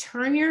down,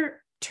 turn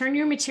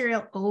your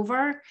material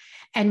over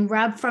and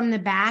rub from the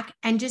back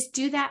and just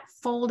do that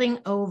folding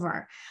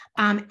over.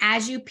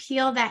 As you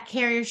peel that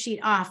carrier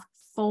sheet off,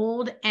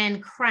 fold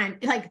and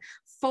crunch, like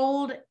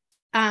fold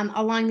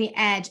along the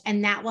edge,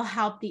 and that will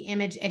help the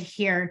image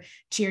adhere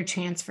to your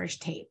transfer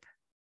tape.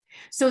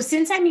 So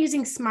since I'm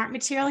using smart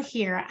material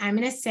here, I'm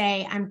going to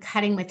say I'm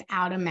cutting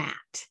without a mat.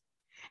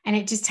 And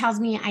it just tells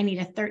me I need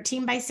a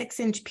 13 by 6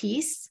 inch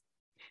piece.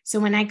 So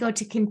when I go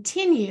to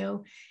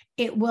continue,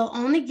 it will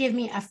only give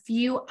me a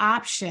few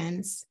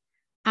options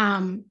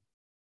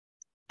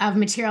of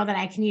material that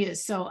I can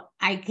use. So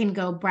I can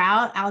go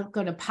browse, I'll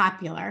go to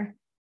popular,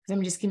 because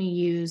I'm just going to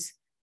use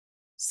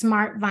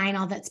smart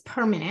vinyl that's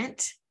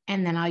permanent.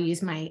 And then I'll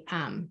use my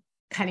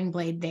cutting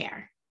blade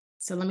there.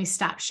 So let me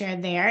stop share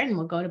there and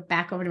we'll go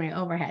back over to my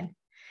overhead.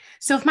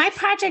 So if my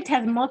project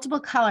has multiple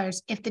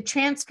colors, if the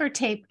transfer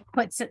tape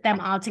puts them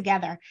all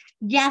together,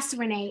 yes,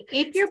 Renee,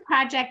 if your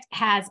project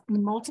has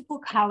multiple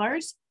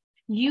colors,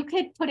 you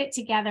could put it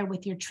together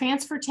with your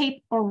transfer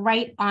tape or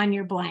right on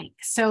your blank.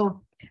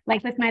 So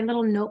like with my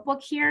little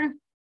notebook here,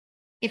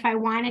 if I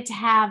wanted to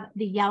have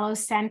the yellow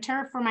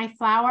center for my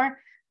flower,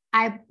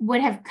 I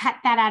would have cut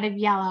that out of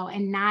yellow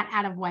and not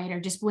out of white,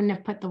 or just wouldn't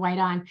have put the white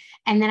on.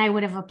 And then I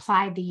would have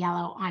applied the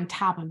yellow on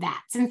top of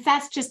that. Since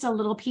that's just a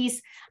little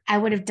piece, I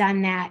would have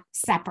done that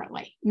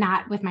separately,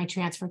 not with my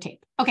transfer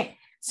tape. Okay,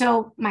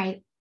 so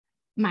my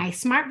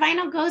smart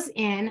vinyl goes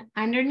in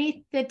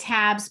underneath the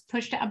tabs,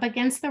 pushed up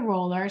against the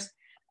rollers.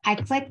 I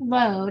click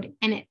load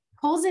and it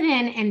pulls it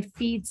in and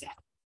feeds it.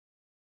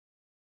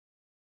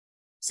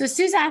 So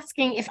Sue's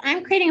asking if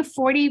I'm creating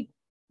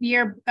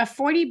a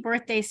 40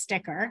 birthday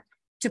sticker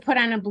to put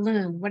on a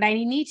balloon, would I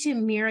need to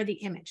mirror the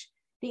image?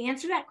 The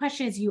answer to that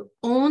question is you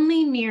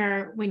only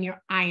mirror when you're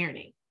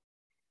ironing.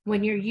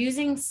 When you're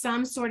using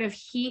some sort of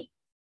heat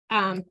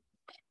process,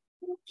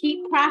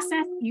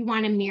 you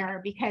want to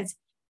mirror, because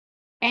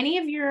any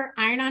of your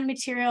iron-on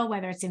material,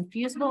 whether it's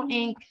infusible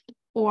ink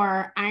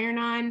or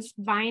iron-on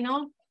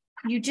vinyl,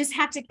 you just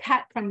have to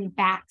cut from the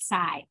back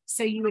side.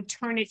 So you would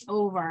turn it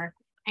over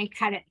and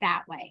cut it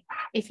that way.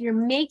 If you're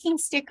making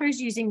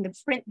stickers using the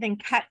print then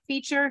cut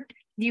feature,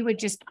 you would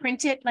just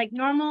print it like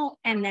normal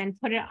and then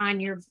put it on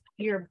your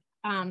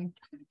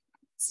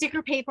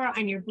sticker paper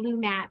on your blue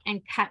mat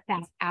and cut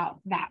that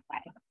out that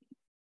way.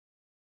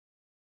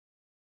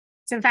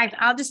 So in fact,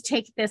 I'll just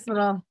take this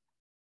little,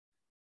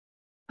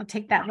 I'll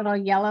take that little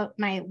yellow,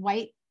 my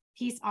white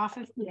piece off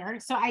of here.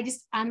 So I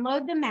just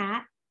unload the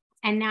mat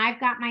and now I've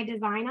got my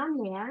design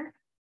on there.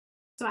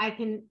 So I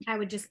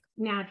would just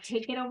now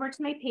take it over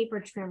to my paper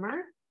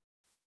trimmer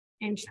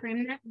and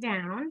trim that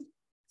down.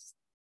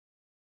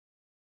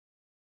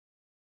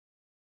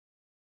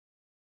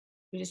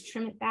 You just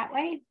trim it that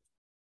way.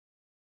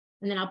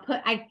 And then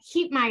I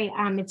keep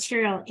my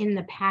material in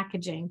the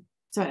packaging.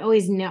 So I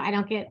always know, I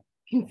don't get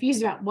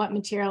confused about what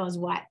material is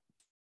what.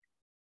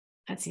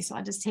 Let's see, so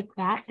I'll just take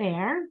that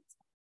there.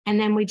 And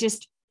then we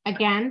just,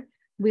 again,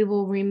 we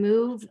will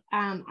remove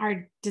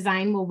our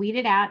design, we'll weed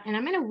it out. And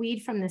I'm gonna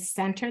weed from the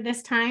center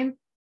this time.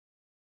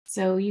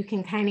 So you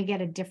can kind of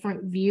get a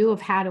different view of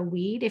how to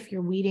weed. If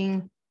you're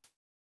weeding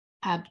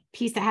a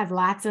piece that has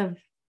lots of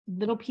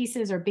little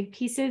pieces or big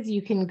pieces,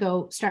 you can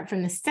go start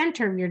from the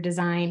center of your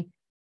design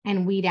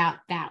and weed out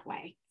that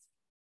way.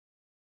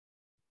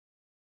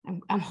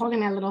 I'm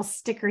holding my little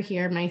sticker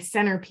here, my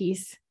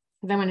centerpiece,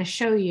 because I want to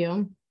show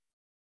you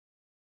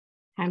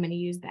how I'm going to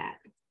use that.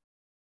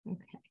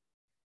 Okay,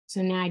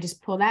 so now I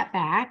just pull that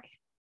back.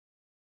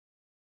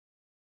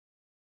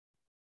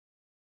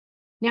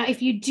 Now,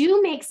 if you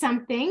do make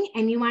something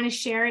and you want to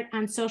share it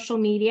on social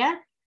media,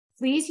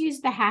 please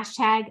use the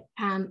hashtag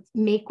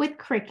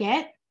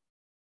 #MakeWithCricut.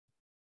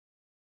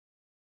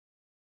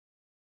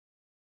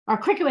 Or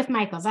Cricut with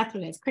Michaels, that's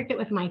what it is, Cricut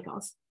with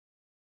Michaels.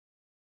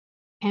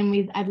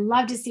 And I'd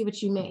love to see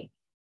what you make.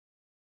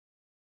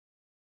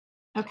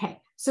 Okay,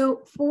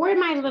 so for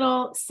my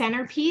little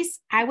centerpiece,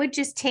 I would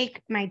just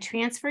take my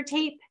transfer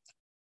tape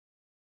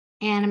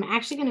and I'm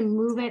actually going to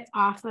move it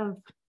off of,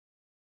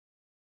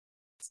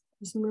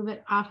 just move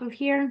it off of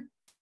here.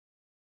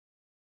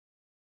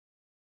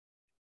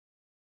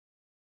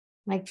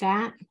 Like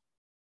that.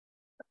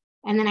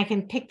 And then I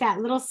can pick that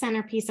little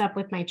centerpiece up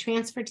with my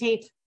transfer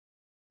tape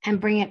and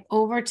bring it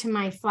over to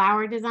my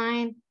flower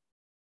design.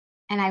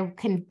 And I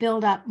can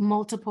build up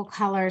multiple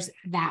colors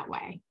that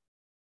way.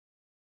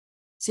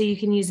 So you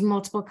can use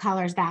multiple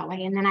colors that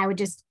way. And then I would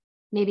just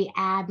maybe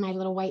add my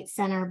little white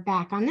center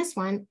back on this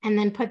one and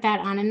then put that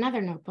on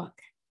another notebook.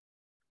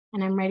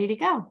 And I'm ready to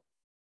go.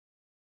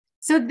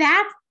 So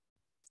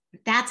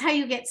that's how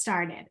you get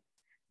started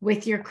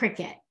with your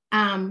Cricut.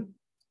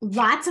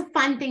 Lots of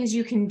fun things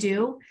you can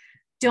do.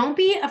 Don't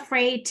be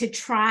afraid to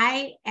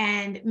try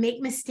and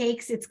make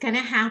mistakes. It's going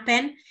to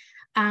happen.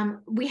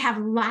 We have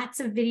lots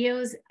of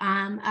videos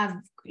of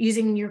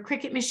using your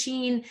Cricut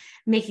machine,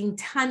 making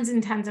tons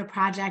and tons of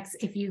projects.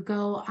 If you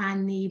go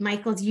on the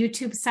Michael's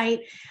YouTube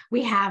site,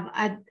 we have,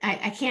 I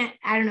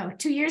don't know,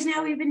 2 years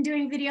now we've been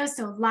doing videos,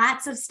 so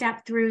lots of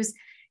step throughs.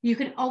 You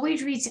can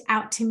always reach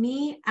out to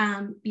me.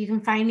 You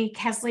can find me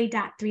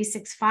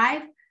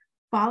Kesley.365.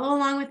 Follow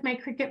along with my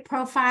Cricut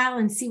profile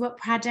and see what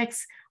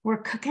projects we're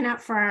cooking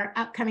up for our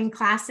upcoming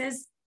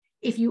classes.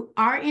 If you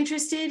are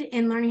interested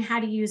in learning how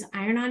to use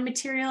iron-on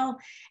material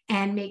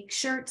and make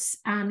shirts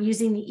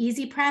using the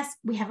Easy Press,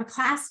 we have a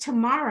class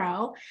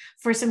tomorrow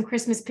for some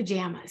Christmas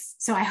pajamas.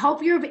 So I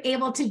hope you're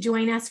able to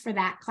join us for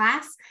that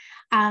class.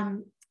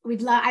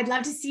 I'd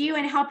love to see you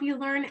and help you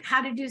learn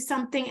how to do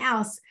something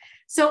else.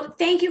 So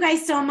thank you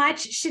guys so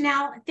much.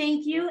 Chanel,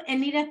 thank you.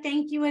 Anita,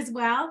 thank you as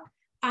well.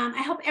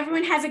 I hope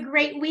everyone has a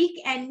great week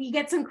and you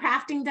get some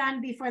crafting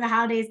done before the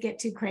holidays get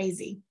too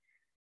crazy.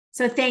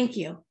 So thank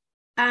you.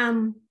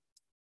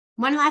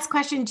 One last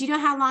question. Do you know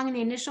how long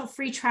the initial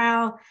free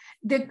trial,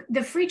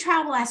 the free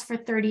trial will last for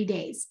 30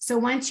 days. So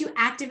once you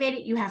activate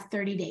it, you have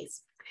 30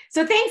 days.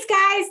 So thanks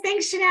guys.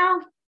 Thanks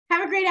Chanel.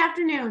 Have a great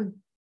afternoon.